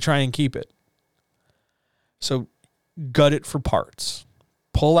going to try and keep it. So gut it for parts.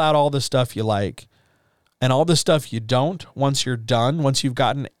 Pull out all the stuff you like and all the stuff you don't. Once you're done, once you've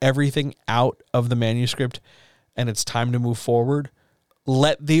gotten everything out of the manuscript and it's time to move forward,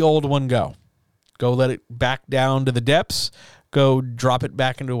 let the old one go. Go let it back down to the depths. Go drop it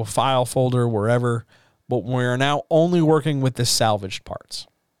back into a file folder, wherever. But we're now only working with the salvaged parts.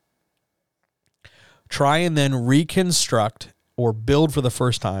 Try and then reconstruct or build for the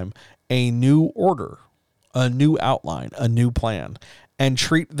first time a new order, a new outline, a new plan, and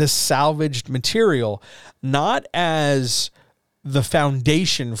treat the salvaged material not as the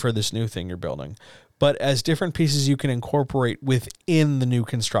foundation for this new thing you're building, but as different pieces you can incorporate within the new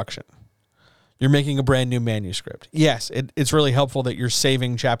construction. You're making a brand new manuscript. Yes, it's really helpful that you're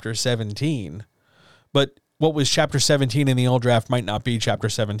saving chapter 17, but what was chapter 17 in the old draft might not be chapter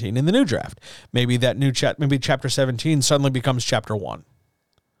 17 in the new draft. Maybe that new maybe chapter 17 suddenly becomes chapter 1.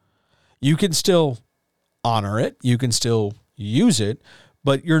 You can still honor it, you can still use it,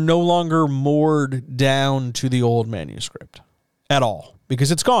 but you're no longer moored down to the old manuscript at all,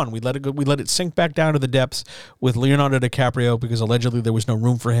 because it's gone. We let it go. We let it sink back down to the depths with Leonardo DiCaprio, because allegedly there was no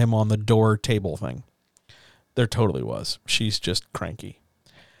room for him on the door table thing. There totally was. She's just cranky.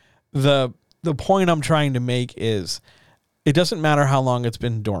 The point I'm trying to make is, it doesn't matter how long it's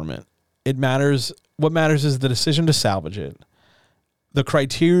been dormant. It matters. What matters is the decision to salvage it, the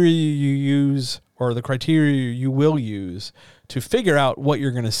criteria you use, or the criteria you will use to figure out what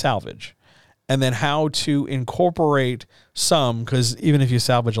you're going to salvage, and then how to incorporate some, because even if you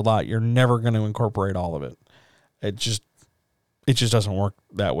salvage a lot, you're never going to incorporate all of it. It just doesn't work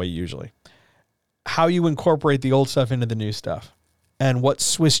that way usually. How you incorporate the old stuff into the new stuff, and what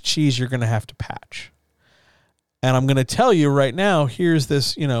Swiss cheese you're going to have to patch. And I'm going to tell you right now, here's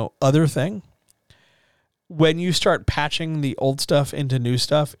this, other thing. When you start patching the old stuff into new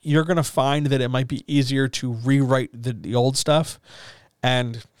stuff, you're going to find that it might be easier to rewrite the old stuff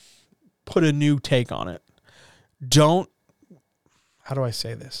and put a new take on it. How do I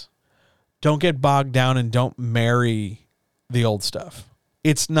say this? Don't get bogged down and don't marry the old stuff.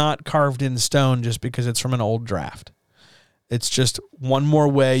 It's not carved in stone just because it's from an old draft. It's just one more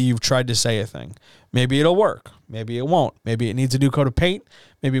way you've tried to say a thing. Maybe it'll work. Maybe it won't. Maybe it needs a new coat of paint.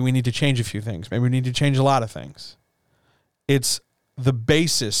 Maybe we need to change a few things. Maybe we need to change a lot of things. It's the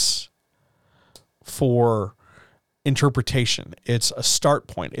basis for interpretation. It's a start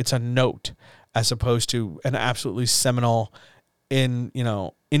point. It's a note, as opposed to an absolutely seminal,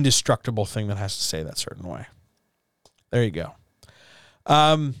 indestructible thing that has to say that certain way. There you go.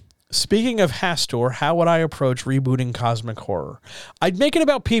 Speaking of Hastur, how would I approach rebooting Cosmic Horror? I'd make it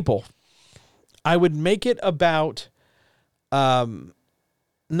about people. I would make it about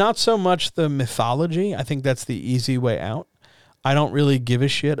not so much the mythology. I think that's the easy way out. I don't really give a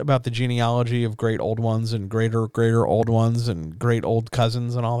shit about the genealogy of great old ones and greater old ones and great old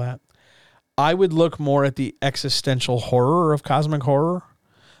cousins and all that. I would look more at the existential horror of Cosmic Horror.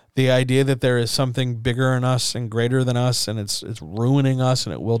 The idea that there is something bigger than us and greater than us, and it's ruining us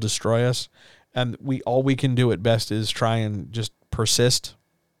and it will destroy us. And all we can do at best is try and just persist.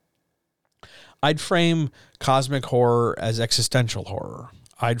 I'd frame Cosmic Horror as existential horror.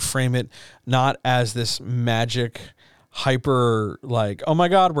 I'd frame it not as this magic, hyper, like, oh my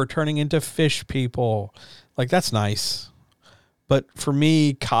God, we're turning into fish people. Like, that's nice. But for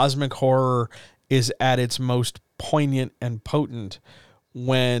me, Cosmic Horror is at its most poignant and potent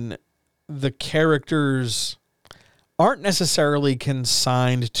when the characters aren't necessarily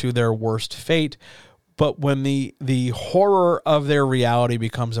consigned to their worst fate, but when the horror of their reality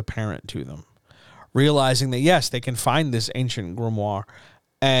becomes apparent to them. Realizing that, yes, they can find this ancient grimoire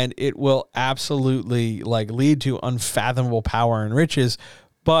and it will absolutely lead to unfathomable power and riches,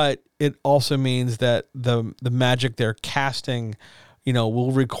 but it also means that the magic they're casting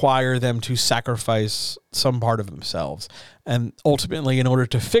will require them to sacrifice some part of themselves. And ultimately, in order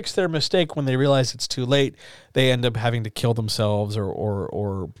to fix their mistake, when they realize it's too late, they end up having to kill themselves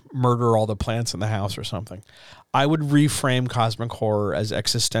or murder all the plants in the house or something. I would reframe Cosmic Horror as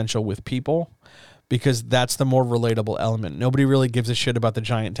existential with people, because that's the more relatable element. Nobody really gives a shit about the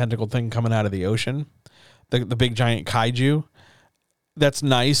giant tentacled thing coming out of the ocean, the big giant kaiju. That's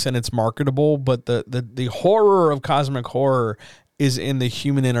nice and it's marketable, but the horror of Cosmic Horror is in the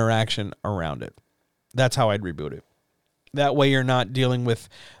human interaction around it. That's how I'd reboot it. That way you're not dealing with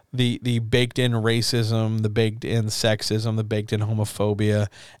the baked-in racism, the baked-in sexism, the baked-in homophobia,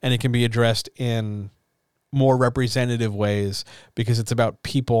 and it can be addressed in more representative ways because it's about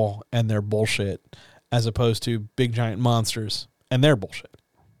people and their bullshit as opposed to big giant monsters and their bullshit.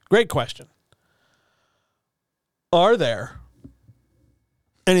 Great question. Are there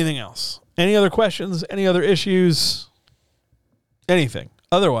anything else? Any other questions? Any other issues? Anything.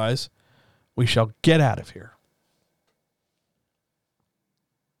 Otherwise, we shall get out of here.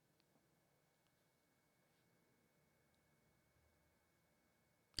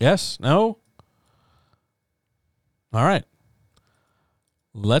 Yes? No? All right.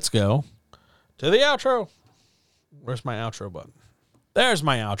 Let's go to the outro. Where's my outro button? There's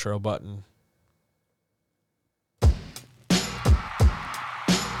my outro button.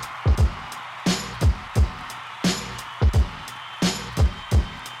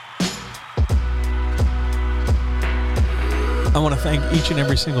 I want to thank each and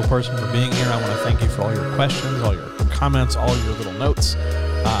every single person for being here. I want to thank you for all your questions, all your comments, all your little notes.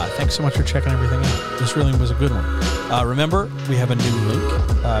 Thanks so much for checking everything out. This really was a good one. Remember, we have a new link.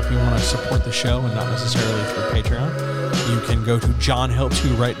 If you want to support the show and not necessarily through Patreon, you can go to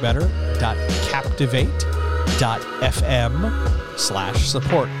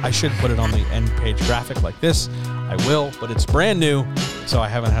johnhelpsyouwritbetter.captivate.fm/support. I should put it on the end page graphic like this. I will, but it's brand new, so I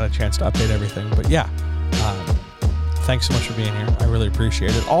haven't had a chance to update everything. But yeah, thanks so much for being here. I really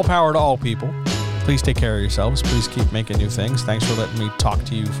appreciate it. All power to all people. Please take care of yourselves. Please keep making new things. Thanks for letting me talk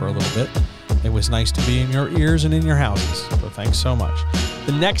to you for a little bit. It was nice to be in your ears and in your houses. So thanks so much.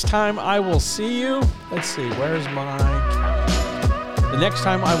 The next time I will see you, let's see, where's my calendar? The next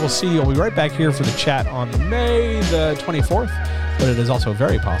time I will see you, I'll be right back here for the chat on May the 24th. But it is also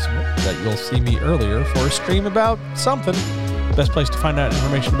very possible that you'll see me earlier for a stream about something. The best place to find out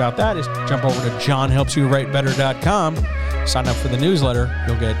information about that is jump over to johnhelpsyouwritebetter.com. Sign up for the newsletter.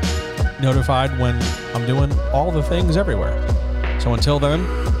 You'll get notified when I'm doing all the things everywhere. So until then,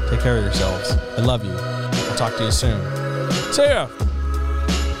 take care of yourselves. I love you. I'll talk to you soon. See ya.